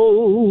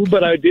know,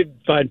 but I did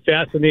find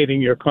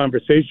fascinating your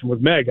conversation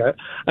with Meg.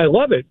 I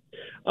love it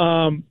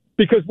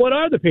because what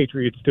are the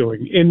Patriots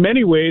doing? In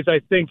many ways, I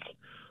think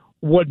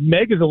what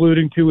Meg is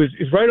alluding to is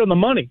right on the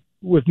money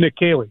with Nick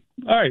Caley.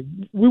 All right,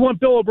 we want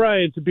Bill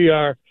O'Brien to be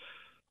our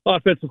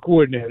offensive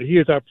coordinator. He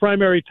is our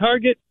primary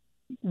target.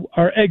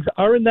 Our eggs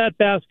are in that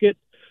basket.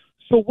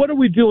 So what are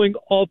we doing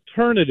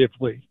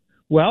alternatively?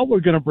 Well, we're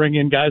going to bring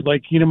in guys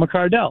like Keenan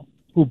McCardell,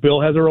 who Bill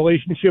has a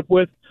relationship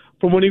with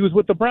from when he was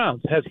with the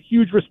Browns, has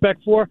huge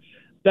respect for.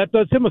 That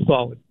does him a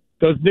solid.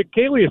 Does Nick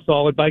Caley a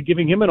solid by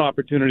giving him an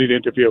opportunity to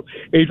interview.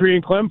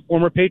 Adrian Clem,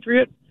 former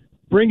Patriot,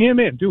 bring him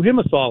in, do him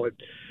a solid.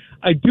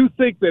 I do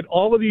think that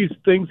all of these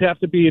things have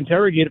to be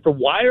interrogated for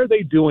why are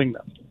they doing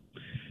them.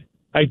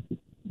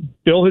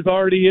 Bill has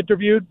already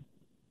interviewed.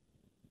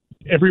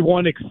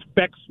 Everyone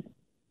expects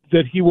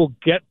that he will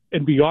get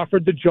and be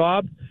offered the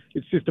job.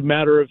 It's just a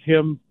matter of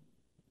him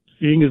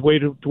seeing his way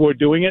toward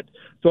doing it.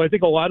 So I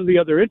think a lot of the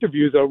other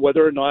interviews are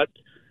whether or not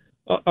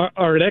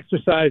are an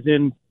exercise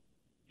in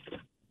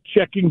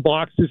checking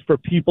boxes for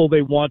people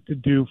they want to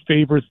do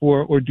favors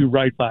for or do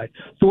right by.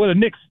 So whether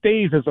Nick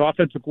stays as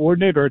offensive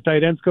coordinator or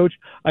tight ends coach,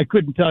 I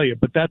couldn't tell you,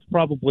 but that's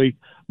probably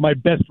my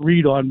best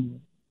read on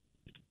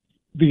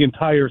the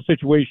entire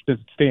situation as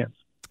it stands.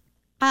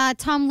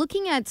 Tom,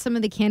 looking at some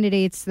of the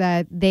candidates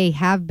that they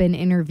have been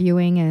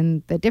interviewing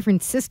and the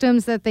different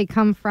systems that they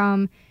come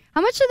from,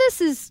 how much of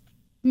this is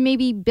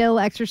maybe Bill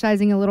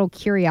exercising a little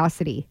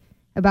curiosity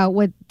about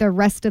what the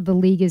rest of the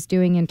league is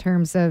doing in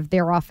terms of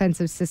their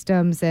offensive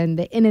systems and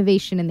the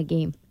innovation in the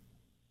game?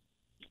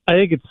 I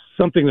think it's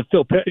something that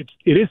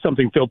it is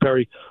something Phil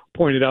Perry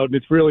pointed out, and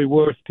it's really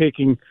worth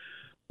taking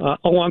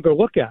a longer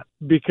look at,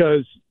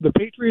 because the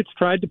Patriots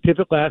tried to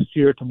pivot last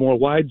year to more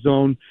wide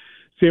zone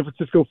San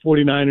Francisco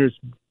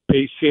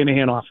 49ers-based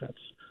Shanahan offense.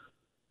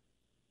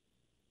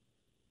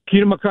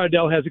 Keenan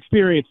McCardell has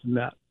experience in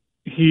that.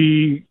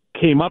 He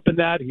came up in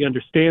that. He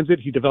understands it.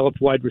 He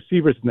developed wide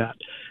receivers in that.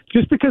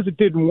 Just because it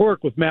didn't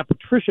work with Matt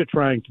Patricia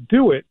trying to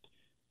do it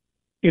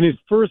in his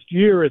first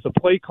year as a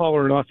play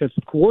caller and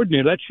offensive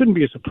coordinator, that shouldn't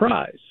be a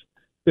surprise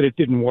that it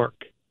didn't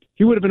work.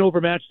 He would have been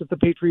overmatched if the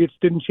Patriots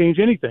didn't change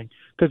anything,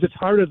 because it's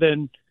harder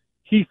than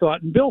he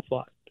thought and Bill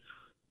thought.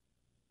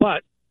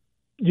 But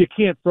you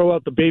can't throw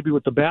out the baby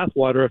with the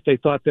bathwater if they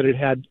thought that it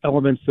had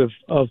elements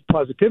of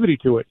positivity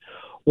to it.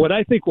 What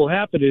I think will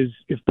happen is,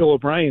 if Bill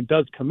O'Brien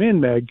does come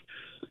in, Meg,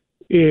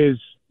 is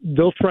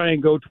they'll try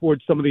and go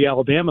towards some of the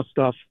Alabama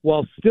stuff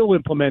while still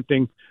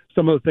implementing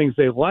some of the things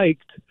they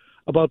liked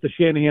about the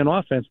Shanahan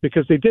offense,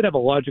 because they did have a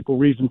logical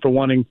reason for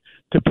wanting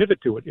to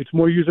pivot to it. It's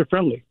more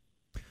user-friendly.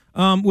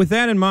 With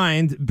that in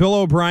mind, Bill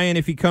O'Brien,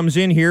 if he comes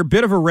in here,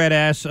 bit of a red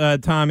ass,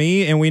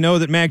 Tommy, and we know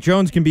that Mac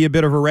Jones can be a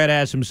bit of a red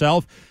ass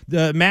himself.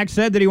 Mac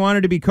said that he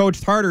wanted to be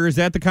coached harder. Is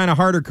that the kind of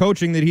harder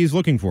coaching that he's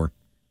looking for?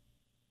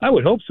 I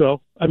would hope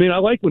so. I mean, I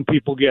like when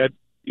people get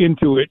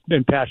into it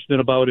and passionate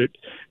about it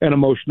and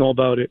emotional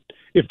about it.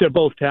 If they're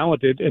both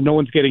talented and no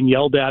one's getting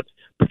yelled at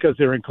because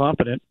they're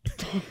incompetent,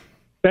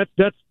 that's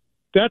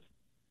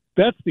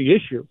the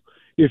issue.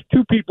 If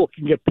two people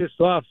can get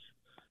pissed off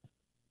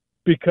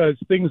because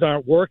things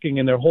aren't working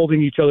and they're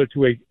holding each other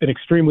to an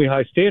extremely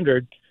high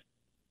standard,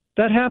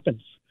 that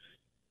happens.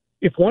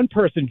 If one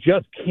person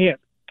just can't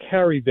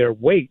carry their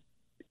weight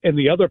and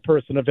the other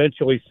person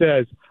eventually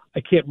says,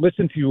 I can't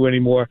listen to you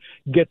anymore,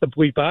 get the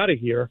bleep out of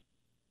here,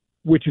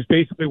 which is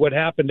basically what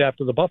happened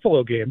after the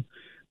Buffalo game,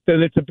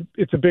 then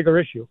it's a bigger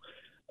issue.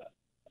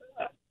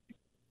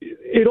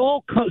 It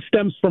all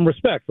stems from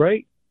respect,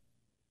 right?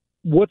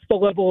 What's the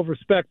level of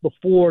respect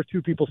before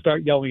two people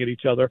start yelling at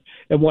each other,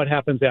 and what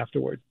happens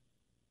afterward?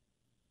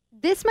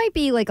 This might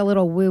be like a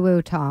little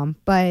woo-woo, Tom,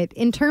 but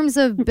in terms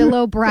of Bill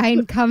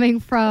O'Brien coming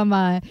from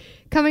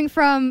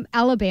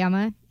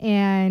Alabama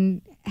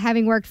and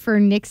having worked for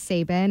Nick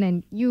Saban,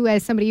 and you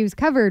as somebody who's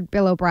covered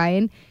Bill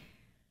O'Brien,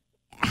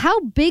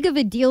 how big of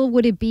a deal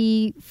would it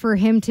be for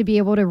him to be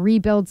able to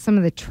rebuild some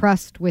of the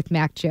trust with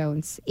Mac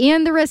Jones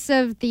and the rest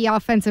of the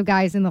offensive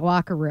guys in the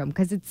locker room?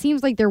 Because it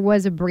seems like there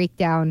was a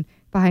breakdown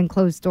behind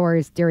closed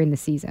doors during the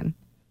season.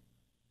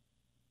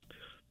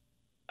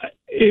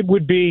 It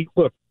would be,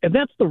 look, and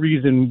that's the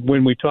reason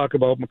when we talk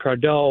about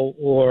McCardell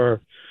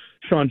or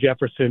Sean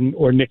Jefferson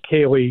or Nick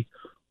Caley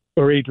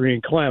or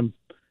Adrian Clem,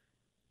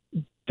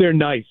 they're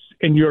nice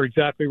and you're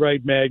exactly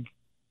right, Meg.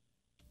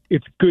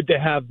 It's good to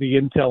have the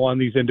intel on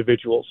these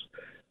individuals.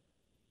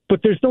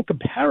 But there's no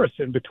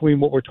comparison between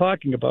what we're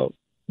talking about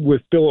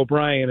with Bill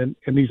O'Brien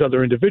and these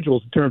other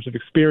individuals in terms of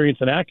experience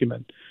and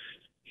acumen.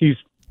 He's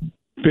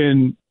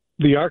been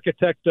the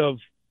architect of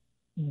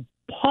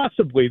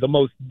possibly the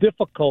most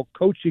difficult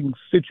coaching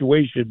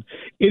situation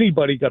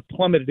anybody got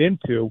plummeted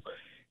into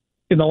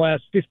in the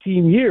last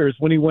 15 years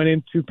when he went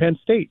into Penn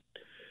State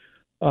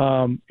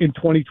in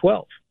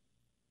 2012.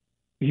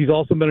 He's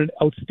also been an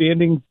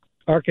outstanding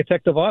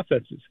architect of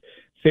offenses.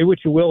 Say what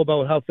you will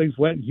about how things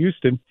went in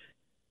Houston.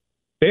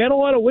 They had a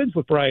lot of wins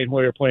with Brian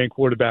Hoyer playing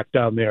quarterback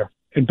down there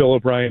and Bill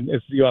O'Brien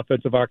as the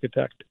offensive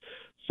architect.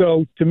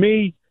 So to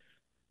me,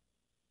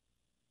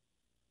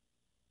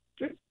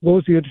 what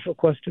was the initial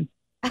question?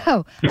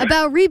 Oh,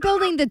 about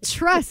rebuilding the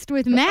trust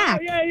with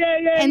Mac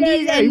and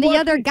the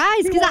other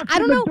guys. Because I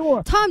don't know,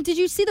 door. Tom, did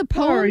you see the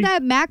poem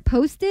that Mac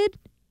posted?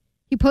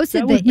 He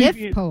posted the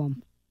if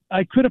poem.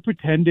 I could have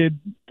pretended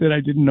that I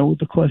didn't know what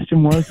the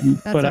question was,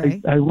 but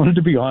right. I wanted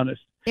to be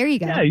honest. There you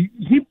go.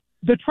 Yeah,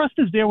 the trust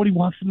is there when he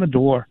walks in the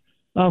door.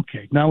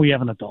 Okay, now we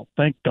have an adult.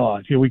 Thank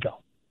God. Here we go.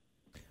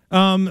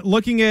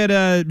 Looking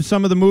at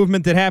some of the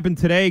movement that happened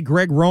today,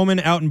 Greg Roman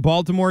out in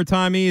Baltimore,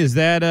 Tommy, is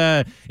that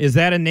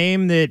a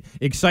name that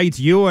excites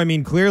you? I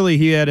mean, clearly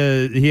he had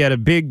a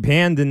big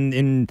hand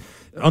in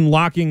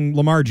unlocking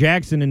Lamar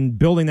Jackson and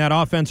building that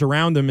offense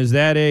around him. Is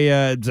that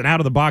it's an out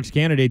of the box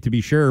candidate to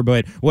be sure?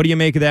 But what do you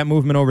make of that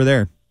movement over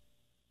there?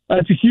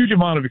 It's a huge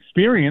amount of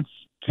experience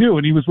too,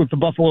 and he was with the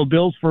Buffalo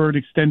Bills for an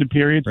extended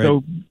period, right.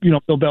 So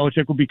Bill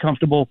Belichick will be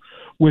comfortable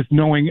with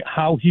knowing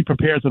how he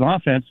prepares an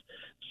offense.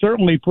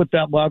 Certainly put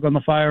that log on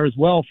the fire as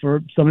well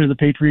for somebody the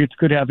Patriots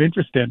could have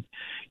interest in.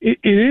 It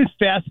is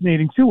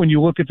fascinating, too, when you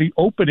look at the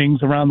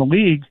openings around the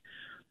league,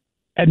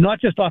 and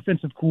not just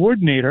offensive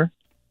coordinator,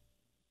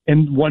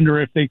 and wonder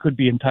if they could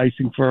be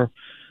enticing for,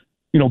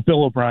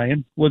 Bill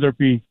O'Brien, whether it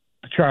be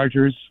the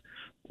Chargers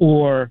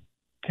or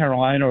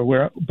Carolina or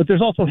where. But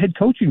there's also head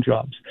coaching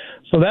jobs.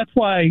 So that's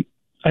why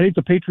I think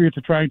the Patriots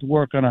are trying to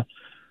work on a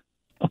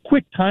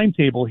quick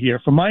timetable here.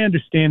 From my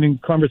understanding,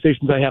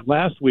 conversations I had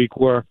last week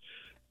were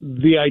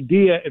the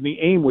idea and the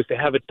aim was to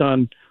have it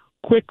done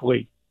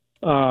quickly.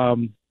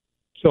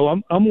 So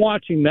I'm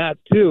watching that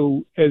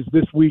too as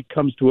this week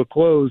comes to a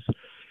close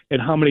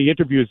and how many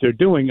interviews they're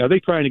doing. Are they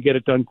trying to get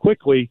it done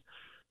quickly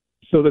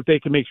so that they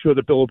can make sure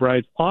that Bill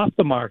O'Brien's off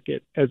the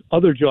market as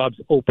other jobs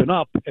open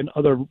up and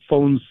other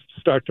phones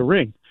start to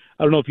ring?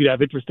 I don't know if you'd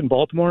have interest in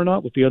Baltimore or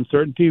not with the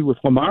uncertainty with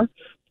Lamar,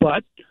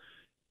 but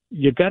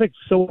you got to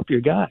sew up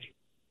your guy.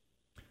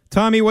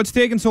 Tommy, what's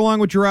taking so long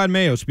with Gerard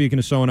Mayo, speaking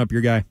of sewing up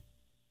your guy?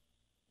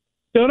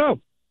 Don't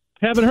know.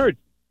 Haven't heard.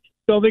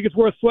 Don't think it's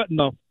worth sweating,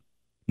 though.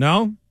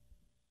 No?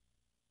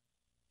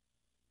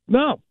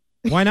 No.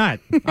 Why not?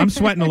 I'm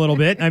sweating a little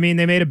bit. I mean,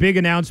 they made a big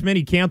announcement.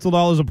 He canceled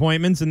all his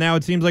appointments, and now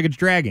it seems like it's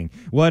dragging.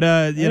 What,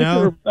 I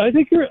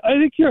think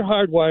you're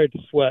hardwired to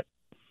sweat.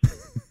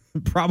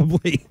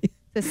 Probably.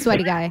 The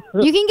sweaty guy.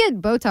 You can get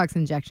Botox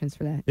injections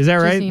for that. Is that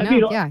right? So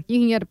you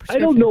can get a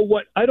prescription.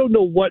 I don't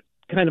know what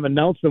kind of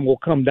announcement will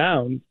come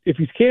down. If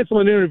he's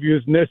canceling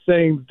interviews and they're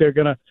saying they're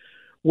going to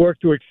work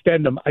to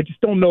extend him, I just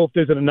don't know if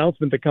there's an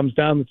announcement that comes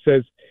down that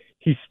says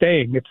he's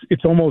staying.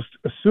 It's almost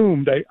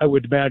assumed, I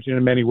would imagine,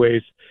 in many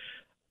ways.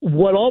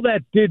 What all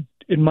that did,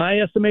 in my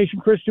estimation,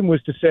 Christian,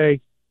 was to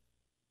say,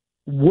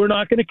 we're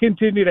not going to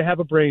continue to have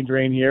a brain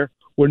drain here.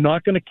 We're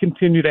not going to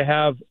continue to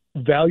have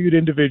valued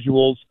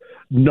individuals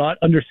not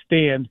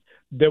understand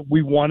that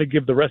we want to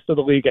give the rest of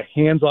the league a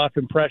hands-off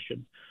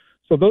impression.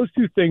 So those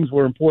two things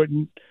were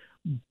important,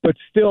 but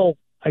still,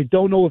 I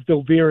don't know if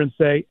they'll veer and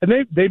say, and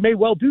they may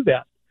well do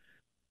that.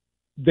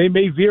 They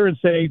may veer and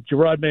say,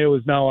 Gerard Mayo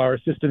is now our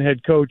assistant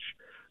head coach,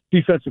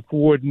 defensive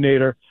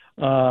coordinator.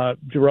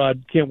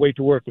 Gerard can't wait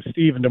to work with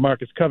Steve and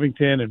DeMarcus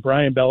Covington and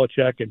Brian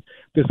Belichick, and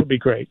this will be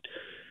great.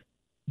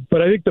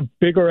 But I think the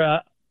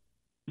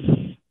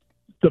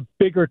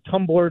bigger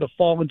tumbler to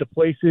fall into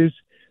place is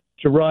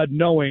Gerard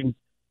knowing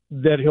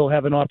that he'll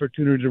have an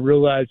opportunity to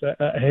realize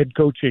a head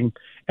coaching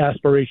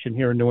aspiration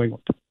here in New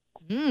England.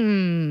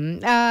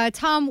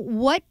 Tom,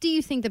 what do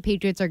you think the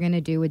Patriots are going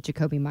to do with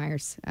Jakobi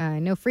Meyers? I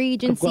know free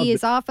agency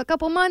is off a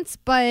couple months,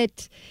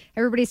 but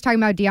everybody's talking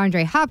about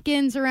DeAndre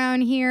Hopkins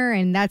around here,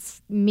 and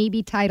that's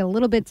maybe tied a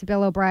little bit to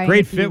Bill O'Brien.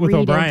 Great fit with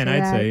O'Brien,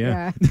 I'd say,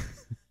 yeah.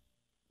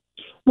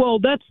 Well,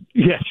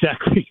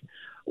 exactly.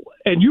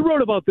 And you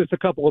wrote about this a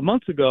couple of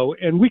months ago,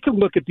 and we can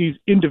look at these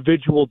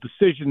individual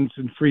decisions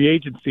in free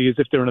agency as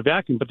if they're in a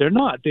vacuum, but they're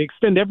not. They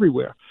extend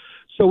everywhere.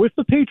 So if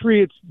the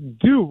Patriots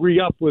do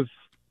re-up with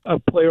a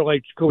player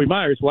like Jakobi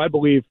Meyers, who I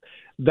believe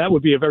that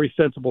would be a very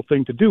sensible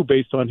thing to do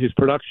based on his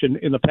production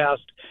in the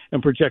past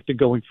and projected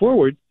going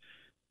forward,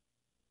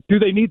 do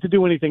they need to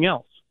do anything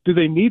else? Do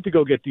they need to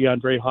go get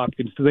DeAndre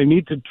Hopkins? Do they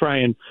need to try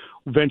and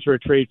venture a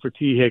trade for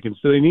T. Higgins?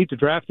 Do they need to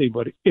draft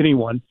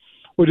anyone?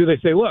 Or do they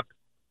say, look,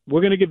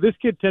 we're going to give this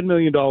kid $10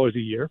 million a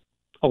year,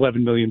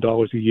 $11 million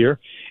a year,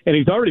 and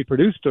he's already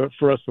produced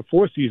for us for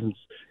 4 seasons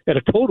at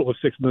a total of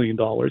 $6 million,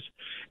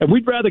 and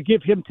we'd rather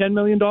give him $10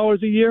 million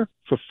a year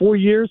for 4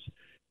 years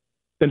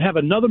than have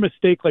another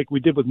mistake like we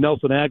did with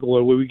Nelson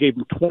Aguilar where we gave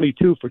him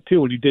 22 for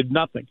 2 and he did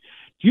nothing.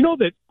 Do you know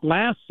that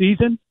last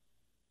season,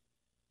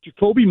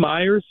 Jacoby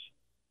Myers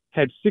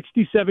had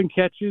 67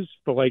 catches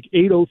for like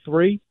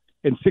 803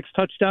 and 6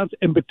 touchdowns,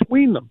 and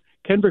between them,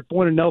 Kendrick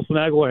Bourne and Nelson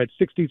Aguilar had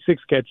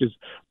 66 catches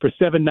for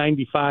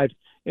 795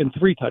 and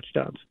 3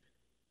 touchdowns.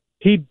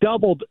 He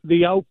doubled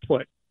the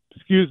output,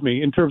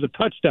 in terms of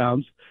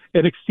touchdowns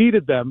and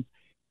exceeded them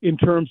in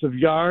terms of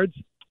yards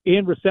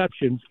and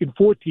receptions in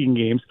 14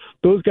 games.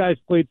 Those guys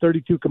played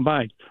 32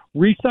 combined.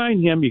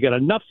 Re-sign him. You got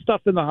enough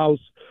stuff in the house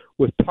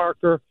with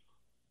Parker,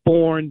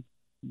 Bourne,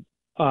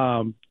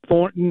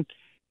 Thornton,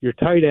 your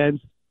tight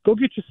ends. Go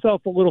get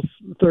yourself a little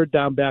third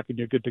down back and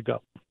you're good to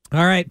go.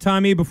 All right,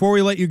 Tommy, before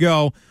we let you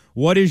go,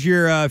 what is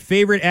your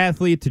favorite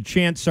athlete to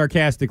chant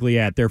sarcastically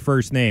at their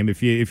first name,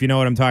 if you know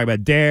what I'm talking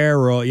about? Dare,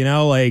 or,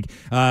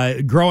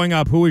 growing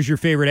up, who was your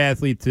favorite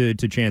athlete to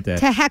chant at?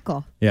 To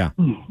heckle. Yeah.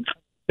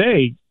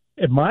 Hey,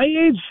 at my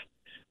age?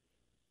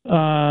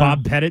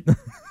 Bob Pettit?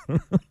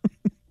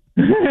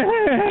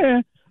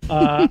 I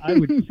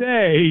would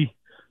say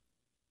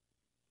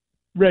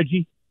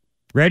Reggie.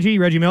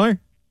 Reggie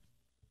Miller?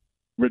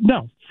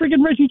 No,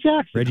 friggin' Reggie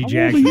Jackson. Reggie How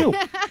Jackson. old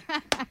are you?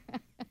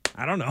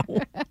 I don't know.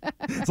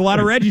 It's a lot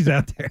of Reggies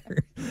out there.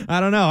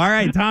 I don't know. All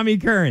right, Tommy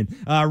Curran,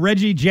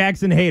 Reggie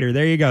Jackson hater.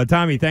 There you go.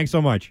 Tommy, thanks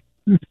so much.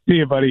 See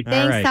you, buddy.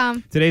 Thanks,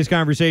 Tom. Today's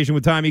conversation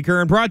with Tommy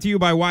Curran brought to you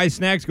by Wise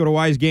Snacks. Go to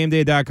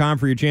wisegameday.com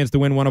for your chance to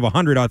win one of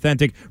 100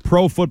 authentic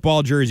pro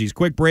football jerseys.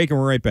 Quick break, and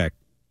we're right back.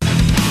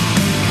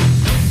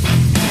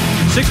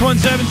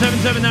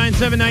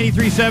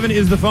 617-779-7937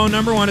 is the phone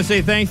number. I want to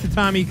say thanks to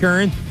Tommy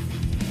Curran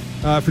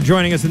for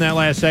joining us in that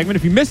last segment.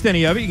 If you missed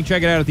any of it, you can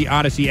check it out at the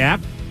Odyssey app.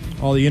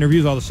 All the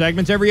interviews, all the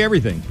segments,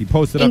 everything. He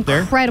posted up there.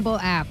 Incredible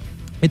app.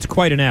 It's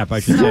quite an app, I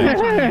should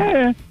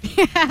say.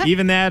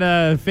 Even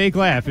that fake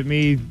laugh at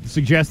me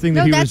suggesting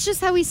that he that's was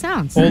just how he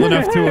sounds. old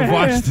enough to have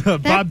watched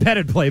Bob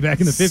Pettit play back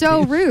in the 50s.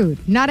 So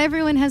rude. Not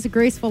everyone has a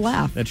graceful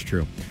laugh. That's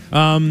true.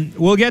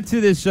 We'll get to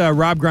this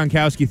Rob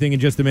Gronkowski thing in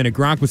just a minute.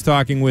 Gronk was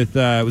talking with,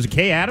 was it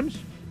Kay Adams?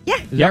 Yeah.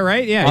 Is that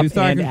right? Yeah, he was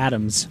talking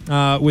Adams.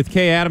 With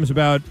Kay Adams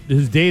about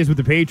his days with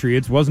the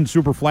Patriots. Wasn't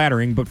super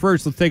flattering. But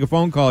first, let's take a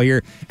phone call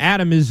here.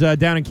 Adam is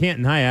down in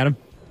Canton. Hi, Adam.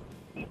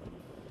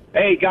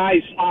 Hey,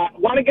 guys.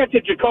 Want to get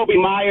to Jacoby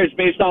Myers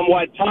based on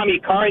what Tommy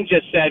Curran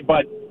just said.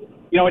 But,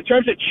 in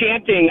terms of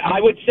chanting,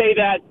 I would say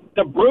that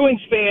the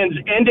Bruins fans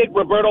ended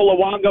Roberto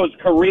Luongo's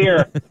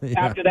career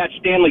after that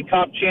Stanley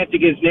Cup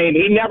chanting his name.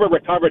 He never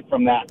recovered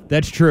from that.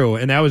 That's true,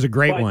 and that was a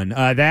great one.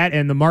 That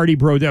and the Marty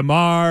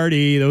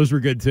Marty, those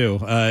were good too,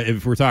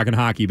 if we're talking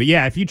hockey. But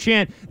yeah, if you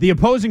chant the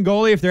opposing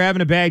goalie, if they're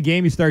having a bad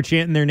game, you start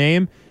chanting their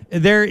name,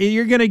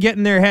 you're going to get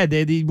in their head.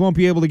 They won't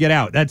be able to get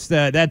out. That's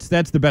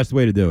the best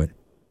way to do it.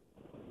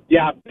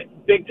 Yeah,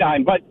 big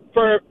time. But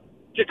for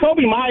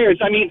Jacoby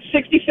Myers,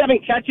 67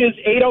 catches,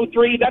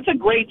 803. That's a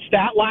great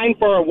stat line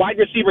for a wide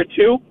receiver,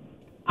 too.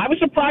 I was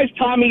surprised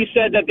Tommy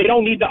said that they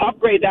don't need to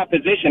upgrade that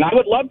position. I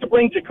would love to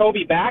bring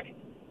Jacoby back,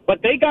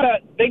 but they gotta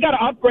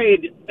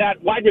upgrade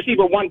that wide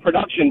receiver 1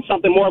 production,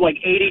 something more like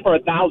 80 for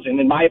 1,000,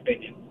 in my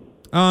opinion.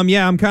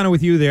 Yeah, I'm kind of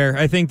with you there.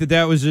 I think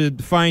that was a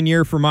fine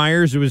year for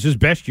Myers. It was his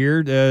best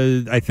year,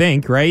 I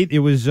think, right? It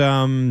was,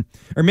 or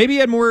maybe he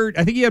had more.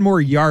 I think he had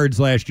more yards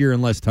last year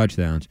and less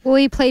touchdowns. Well,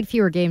 he played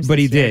fewer games. But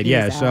he did,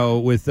 yeah. So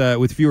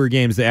with fewer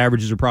games, the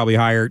averages are probably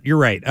higher. You're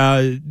right.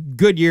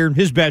 Good year,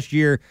 his best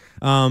year.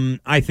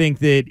 I think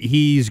that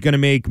he's going to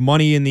make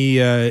money in the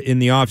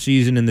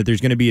offseason, and that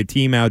there's going to be a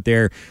team out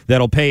there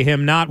that'll pay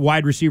him not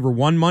wide receiver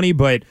 1 money,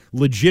 but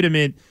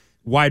legitimate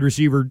wide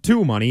receiver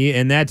 2 money,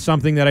 and that's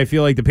something that I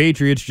feel like the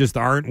Patriots just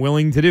aren't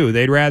willing to do.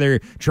 They'd rather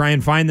try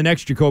and find the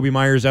next Jacoby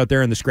Myers out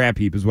there in the scrap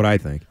heap is what I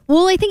think.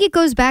 Well, I think it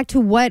goes back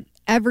to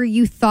whatever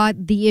you thought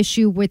the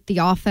issue with the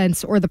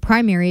offense or the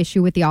primary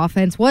issue with the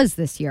offense was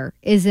this year.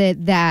 Is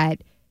it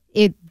that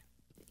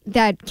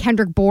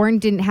Kendrick Bourne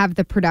didn't have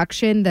the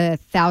production, the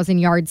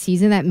 1,000-yard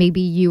season that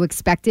maybe you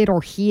expected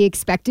or he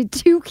expected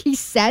to? He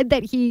said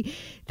that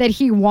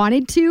he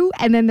wanted to,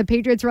 and then the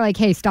Patriots were like,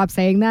 hey, stop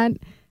saying that.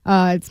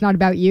 It's not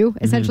about you,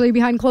 essentially,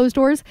 behind closed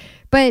doors.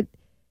 But,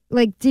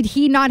 did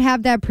he not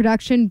have that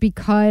production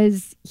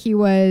because he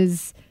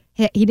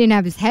didn't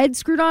have his head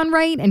screwed on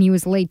right and he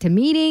was late to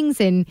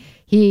meetings and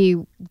he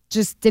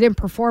just didn't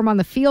perform on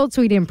the field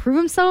so he didn't prove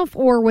himself?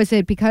 Or was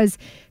it because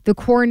the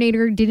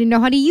coordinator didn't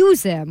know how to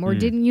use him or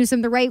didn't use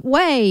him the right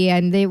way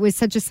and it was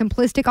such a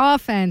simplistic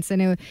offense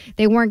and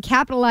they weren't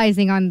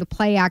capitalizing on the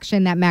play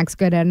action that Mac's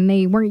good at and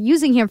they weren't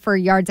using him for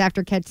yards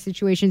after catch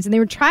situations and they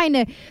were trying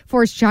to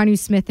force Jonnu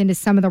Smith into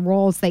some of the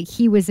roles that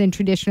he was in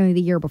traditionally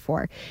the year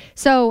before.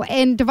 So,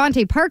 and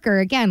Devontae Parker,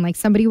 again,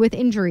 somebody with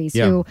injuries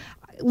who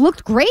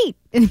looked great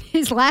in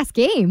his last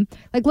game,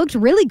 looked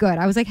really good.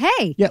 I was like,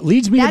 hey. Yeah,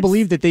 leads me to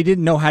believe that they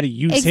didn't know how to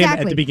use him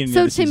at the beginning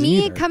of the season. So to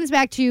me, it comes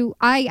back to,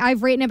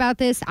 I've written about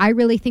this. I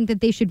really think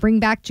that they should bring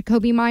back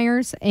Jacoby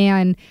Myers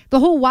and the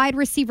whole wide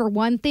receiver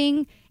 1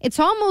 thing. It's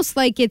almost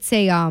like it's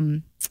like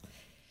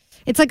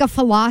a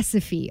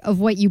philosophy of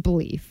what you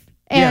believe.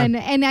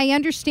 And I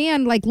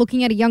understand, like,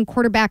 looking at a young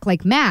quarterback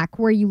like Mac,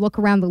 where you look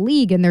around the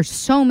league and there's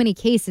so many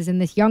cases in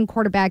these young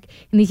quarterback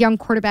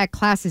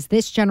classes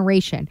this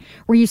generation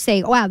where you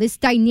say, wow, this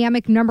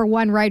dynamic number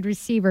one wide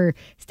receiver,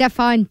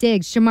 Stephon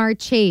Diggs, Jamar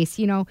Chase,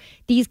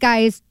 these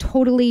guys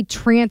totally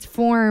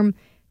transform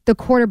the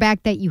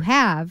quarterback that you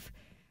have.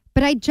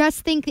 But I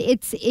just think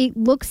it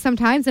looks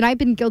sometimes, and I've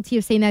been guilty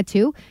of saying that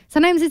too,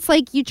 sometimes it's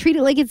like you treat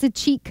it like it's a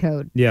cheat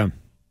code. Yeah.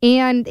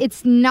 And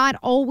it's not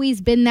always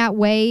been that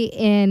way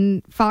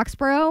in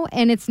Foxborough,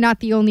 and it's not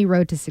the only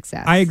road to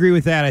success. I agree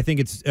with that. I think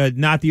it's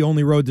not the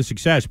only road to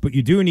success, but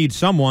you do need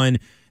someone.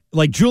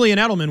 Like Julian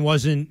Edelman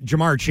wasn't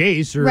Jamar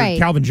Chase or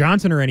Calvin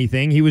Johnson or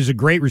anything. He was a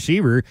great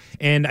receiver,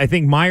 and I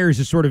think Myers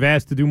is sort of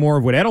asked to do more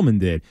of what Edelman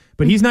did.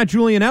 But he's not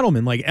Julian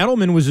Edelman. Like,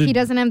 Edelman was he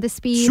doesn't have the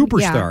speed.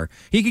 Superstar. Yeah.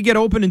 He could get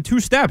open in 2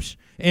 steps,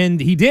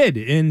 and he did,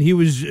 and he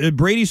was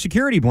Brady's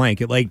security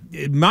blanket. Like,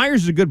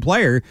 Myers is a good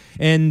player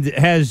and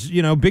has,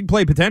 big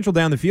play potential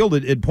down the field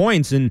at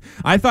points, and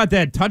I thought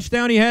that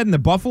touchdown he had in the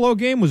Buffalo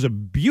game was a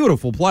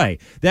beautiful play.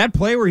 That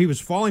play where he was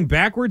falling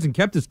backwards and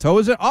kept his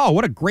toes in. Oh,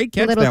 what a great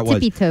catch that was.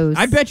 Tippy toes.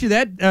 I bet you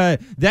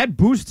that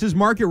boosts his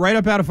market right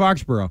up out of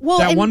Foxborough. Well,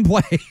 that one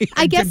play.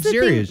 I guess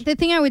the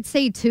thing I would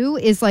say, too,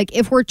 is like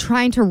if we're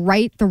trying to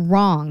right the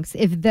wrongs,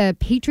 if the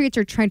Patriots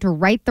are trying to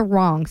right the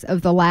wrongs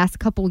of the last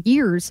couple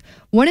years,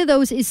 one of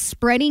those is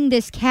spreading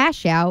this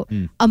cash out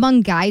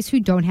among guys who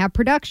don't have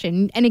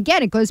production. And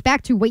again, it goes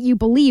back to what you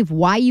believe,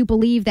 why you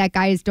believe that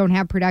guys don't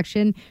have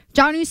production.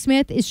 Jonnu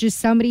Smith is just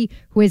somebody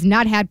who has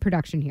not had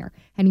production here,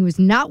 and he was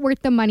not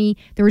worth the money.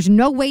 There was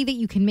no way that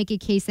you can make a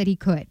case that he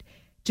could.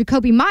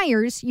 Jacoby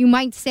Myers, you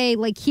might say,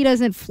 like, he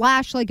doesn't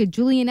flash like a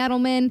Julian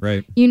Edelman.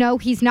 Right.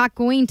 He's not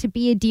going to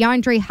be a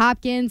DeAndre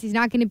Hopkins. He's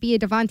not going to be a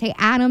Devontae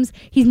Adams.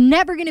 He's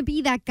never going to be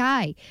that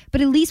guy.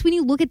 But at least when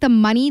you look at the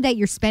money that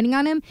you're spending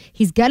on him,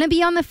 he's going to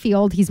be on the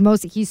field.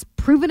 He's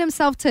proven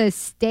himself to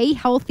stay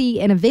healthy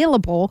and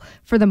available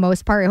for the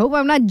most part. I hope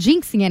I'm not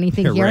jinxing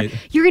anything here. Right.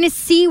 You're going to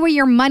see where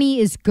your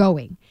money is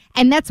going.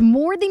 And that's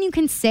more than you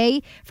can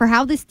say for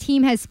how this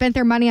team has spent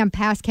their money on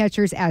pass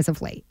catchers as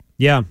of late.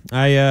 Yeah,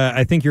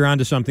 I think you're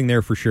onto something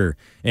there for sure.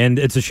 And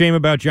it's a shame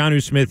about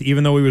Jonnu Smith,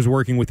 even though he was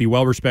working with the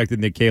well-respected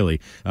Nick Cayley,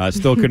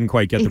 still couldn't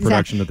quite get the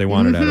production that they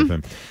wanted out of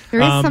him.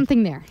 There is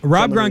something there.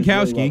 Rob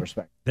Gronkowski,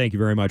 really thank you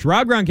very much.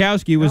 Rob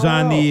Gronkowski was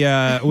on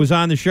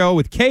the show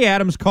with Kay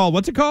Adams called,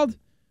 what's it called?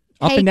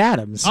 Up and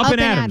Adams. Up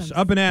and Adams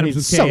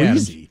with Kay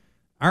Adams. Easy.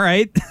 All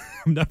right.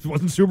 I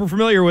wasn't super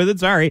familiar with it,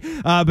 sorry.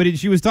 But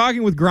she was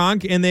talking with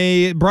Gronk, and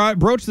they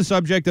broached the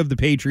subject of the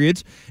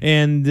Patriots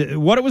and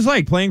what it was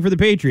like playing for the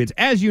Patriots.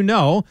 As you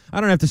know,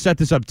 I don't have to set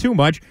this up too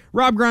much,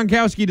 Rob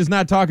Gronkowski does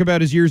not talk about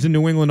his years in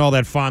New England all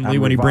that fondly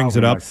when he brings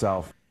it up.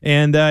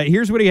 And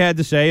here's what he had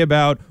to say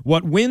about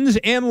what wins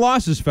and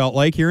losses felt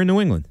like here in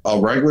New England. A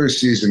regular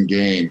season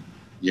game,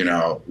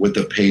 with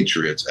the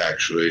Patriots,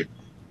 actually,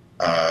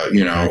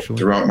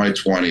 throughout my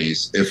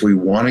 20s, if we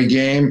won a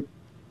game,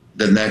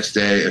 the next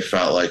day, it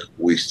felt like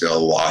we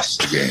still lost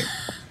the game.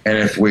 And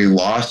if we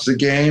lost the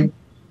game,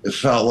 it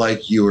felt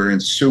like you were in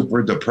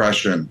super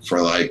depression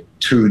for like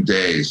 2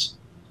 days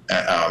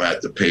at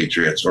the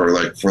Patriots or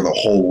like for the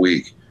whole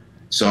week.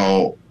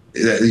 So,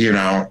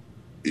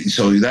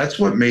 so that's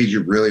what made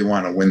you really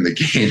want to win the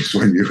games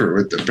when you were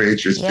with the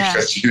Patriots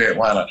because you didn't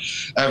want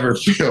to ever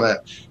feel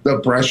that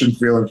depression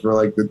feeling for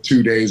like the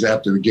 2 days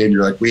after the game.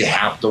 You're like, we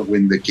have to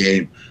win the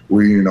game.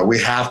 We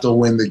have to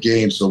win the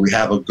game so we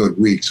have a good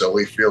week, so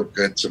we feel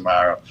good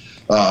tomorrow.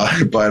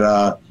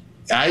 But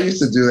I used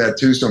to do that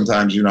too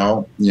sometimes,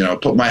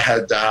 put my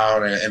head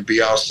down and be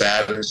all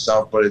sad and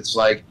stuff. But it's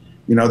like,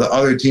 the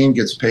other team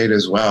gets paid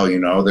as well.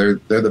 They're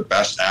the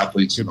best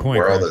athletes in the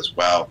world as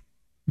well.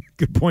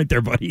 Good point there,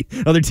 buddy.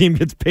 Other team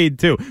gets paid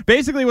too.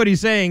 Basically what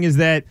he's saying is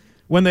that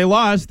when they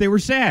lost, they were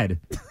sad.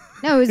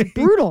 No, it was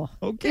brutal.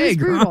 Okay, it was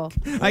brutal.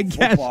 Gronk, I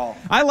guess.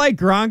 I like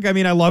Gronk. I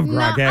mean, I love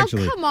Gronk,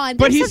 actually. Oh, come on.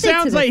 But he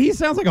sounds like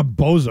a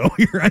bozo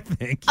here, I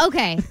think.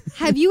 Okay.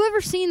 Have you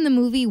ever seen the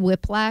movie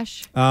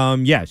Whiplash?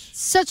 Yes.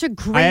 Such a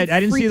great I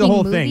didn't see the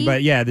whole movie. thing,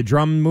 but yeah, the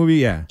drum movie,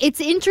 yeah.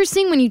 It's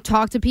interesting when you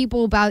talk to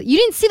people about... You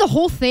didn't see the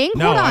whole thing?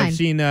 No, Hold on.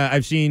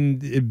 I've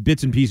seen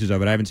bits and pieces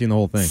of it. I haven't seen the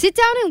whole thing. Sit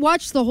down and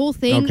watch the whole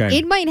thing. Okay.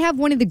 It might have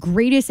one of the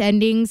greatest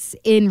endings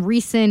in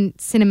recent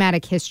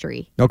cinematic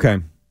history. Okay.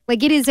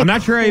 Like, it is a I'm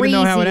not sure I even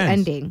know how it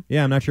ends. ending.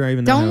 Yeah, I'm not sure I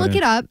even know Don't how look it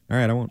it up. All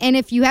right, I won't. And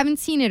if you haven't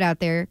seen it out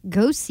there,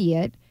 go see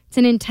it. It's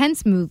an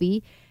intense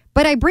movie.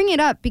 But I bring it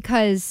up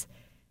because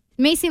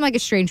it may seem like a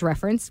strange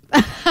reference.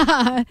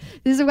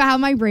 This is how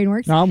my brain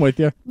works. No, I'm with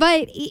you.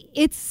 But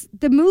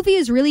the movie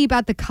is really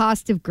about the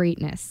cost of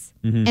greatness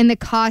and the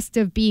cost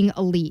of being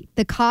elite,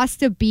 the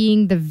cost of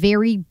being the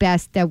very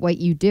best at what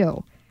you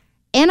do.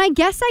 And I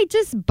guess I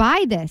just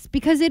buy this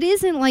because it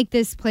isn't like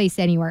this place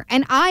anywhere.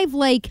 And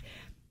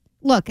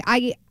look,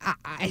 I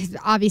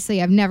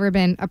obviously I've never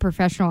been a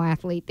professional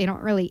athlete. They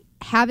don't really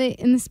have it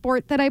in the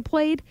sport that I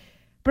played,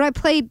 but I've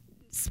played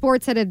a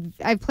sport at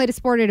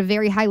a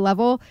very high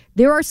level.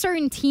 There are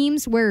certain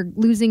teams where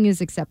losing is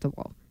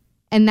acceptable,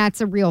 and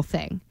that's a real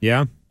thing.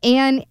 Yeah.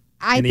 And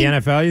in the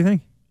NFL, you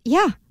think?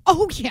 Yeah.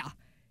 Oh yeah.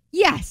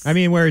 Yes. I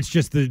mean, where it's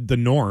just the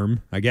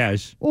norm, I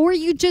guess. Or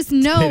you just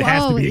know, it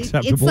has to be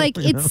acceptable, it's like,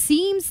 it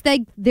seems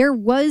like there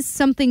was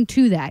something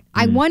to that.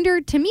 I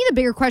wonder, to me, the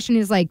bigger question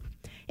is like,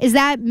 is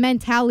that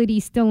mentality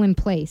still in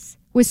place?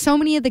 With so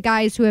many of the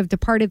guys who have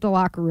departed the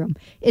locker room,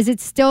 is it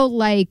still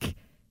like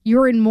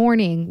you're in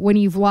mourning when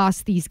you've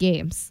lost these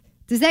games?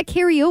 Does that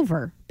carry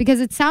over?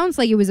 Because it sounds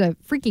like it was a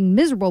freaking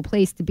miserable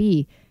place to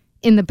be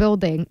in the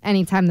building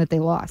anytime that they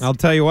lost. I'll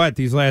tell you what,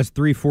 these last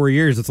 3-4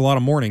 years, it's a lot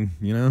of mourning.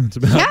 You know, it's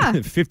about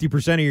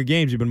 50% of your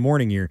games you've been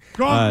mourning here.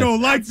 Gronk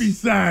don't like me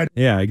sad.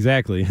 Yeah,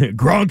 exactly.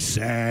 Gronk's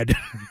sad.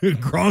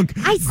 Gronk.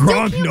 I still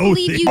Gronk can't knows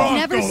believe it. you Gronk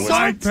never don't saw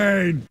like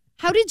pain.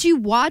 How did you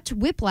watch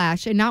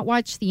Whiplash and not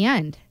watch the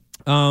end?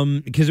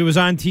 Because it was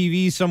on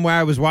TV somewhere.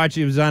 I was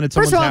watching. It was on at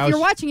someone's First of all, house. if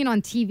you're watching it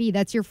on TV,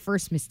 that's your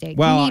first mistake.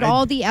 Well, you need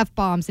all the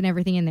F-bombs and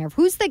everything in there.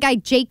 Who's the guy?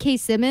 J.K.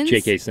 Simmons?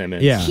 J.K.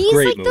 Simmons. Yeah. He's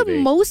Great like movie. the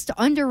most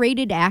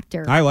underrated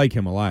actor. I like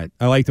him a lot.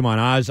 I liked him on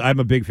Oz. I'm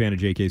a big fan of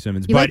J.K.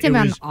 Simmons. You but liked him it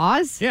on was,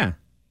 Oz? Yeah.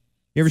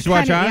 You ever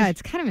watch Oz? Yeah,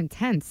 it's kind of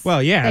intense.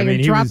 Well, yeah. That I mean,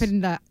 you're he was,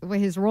 dropping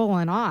his role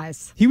on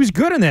Oz. he was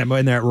good in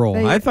that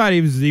role. I thought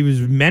he was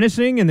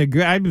menacing, and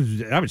I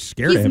was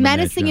scared of He's him.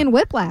 menacing in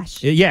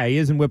Whiplash. Yeah, he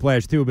is in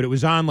Whiplash too, but it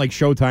was on like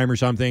Showtime or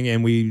something,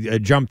 and we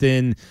jumped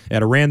in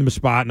at a random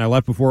spot, and I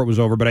left before it was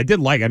over. But I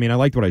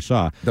liked what I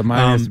saw. The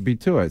mind has to be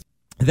to it.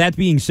 That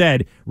being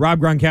said, Rob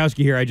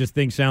Gronkowski here, I just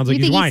think sounds like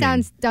You he's think whining. he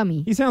sounds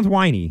dummy? He sounds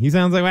whiny. He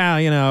sounds like, well,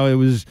 it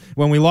was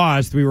when we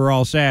lost, we were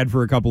all sad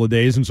for a couple of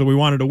days, and so we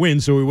wanted to win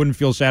so we wouldn't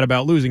feel sad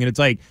about losing. And it's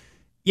like,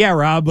 yeah,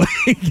 Rob,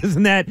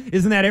 isn't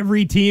that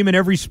every team in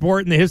every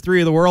sport in the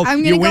history of the world? I'm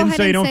You gonna go win ahead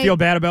so you and don't say feel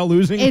bad about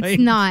losing? It's Like,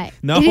 not.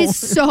 No. It is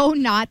so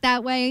not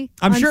that way.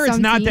 I'm on sure it's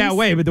some not that teams.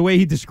 way, but the way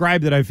he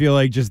described it, I feel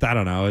like just, I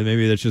don't know,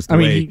 maybe that's just the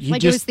way he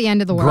like it was the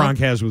end of the world. Gronk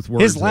has with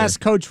words. His last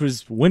coach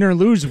was win or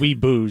lose, we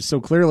booze. So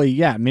clearly,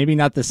 yeah, maybe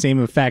not the same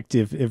effect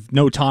if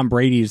no Tom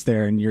Brady's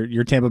there and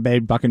your Tampa Bay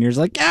Buccaneers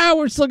like,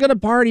 we're still going to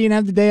party and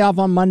have the day off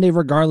on Monday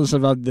regardless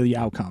of the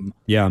outcome.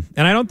 Yeah,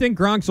 and I don't think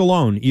Gronk's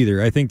alone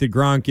either. I think that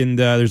Gronk and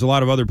there's a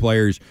lot of other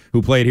players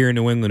who played here in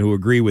New England who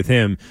agree with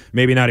him.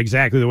 Maybe not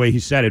exactly the way he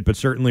said it, but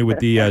certainly with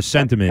the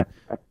sentiment,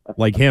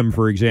 like him,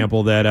 for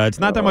example, that it's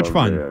not that much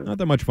fun. Man. Not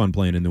that much fun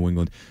playing in New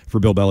England for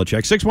Bill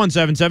Belichick.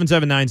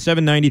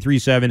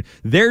 617-779-7937.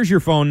 There's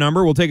your phone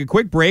number. We'll take a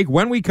quick break.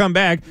 When we come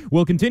back,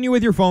 we'll continue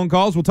with your phone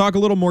calls. We'll talk a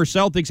little more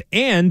Celtics,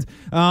 and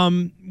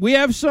we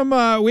have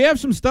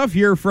some stuff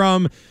here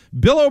from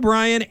Bill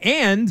O'Brien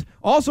and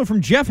also from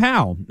Jeff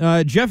Howe.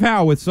 Jeff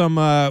Howe with some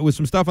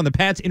stuff on the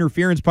Pats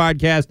Interference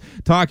podcast,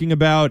 talking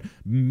about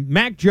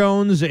Mac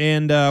Jones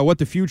and what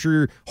the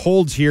future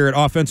holds here at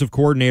offensive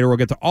coordinator. We'll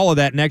get to all of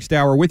that next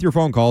hour with your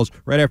phone calls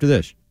right after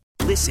this.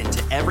 Listen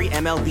to every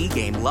MLB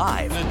game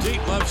live. In the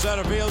deep left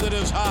center field, it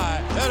is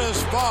high, it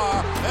is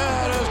far,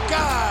 it is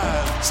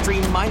gone.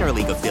 Stream minor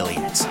league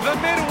affiliates. The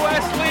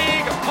Midwest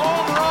League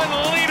home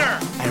run leader.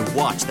 And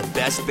watch the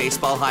best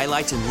baseball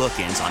highlights and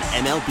look-ins on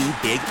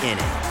MLB Big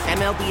Inning.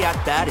 MLB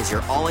At Bat is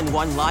your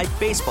all-in-one live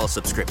baseball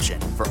subscription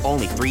for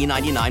only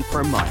 $3.99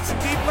 per month.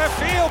 Deep left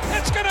field,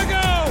 it's gonna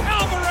go.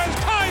 Alvarez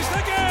ties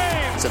the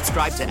game.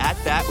 Subscribe to At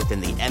Bat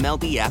within the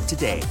MLB app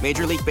today.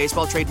 Major League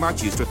Baseball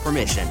trademarks used with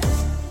permission.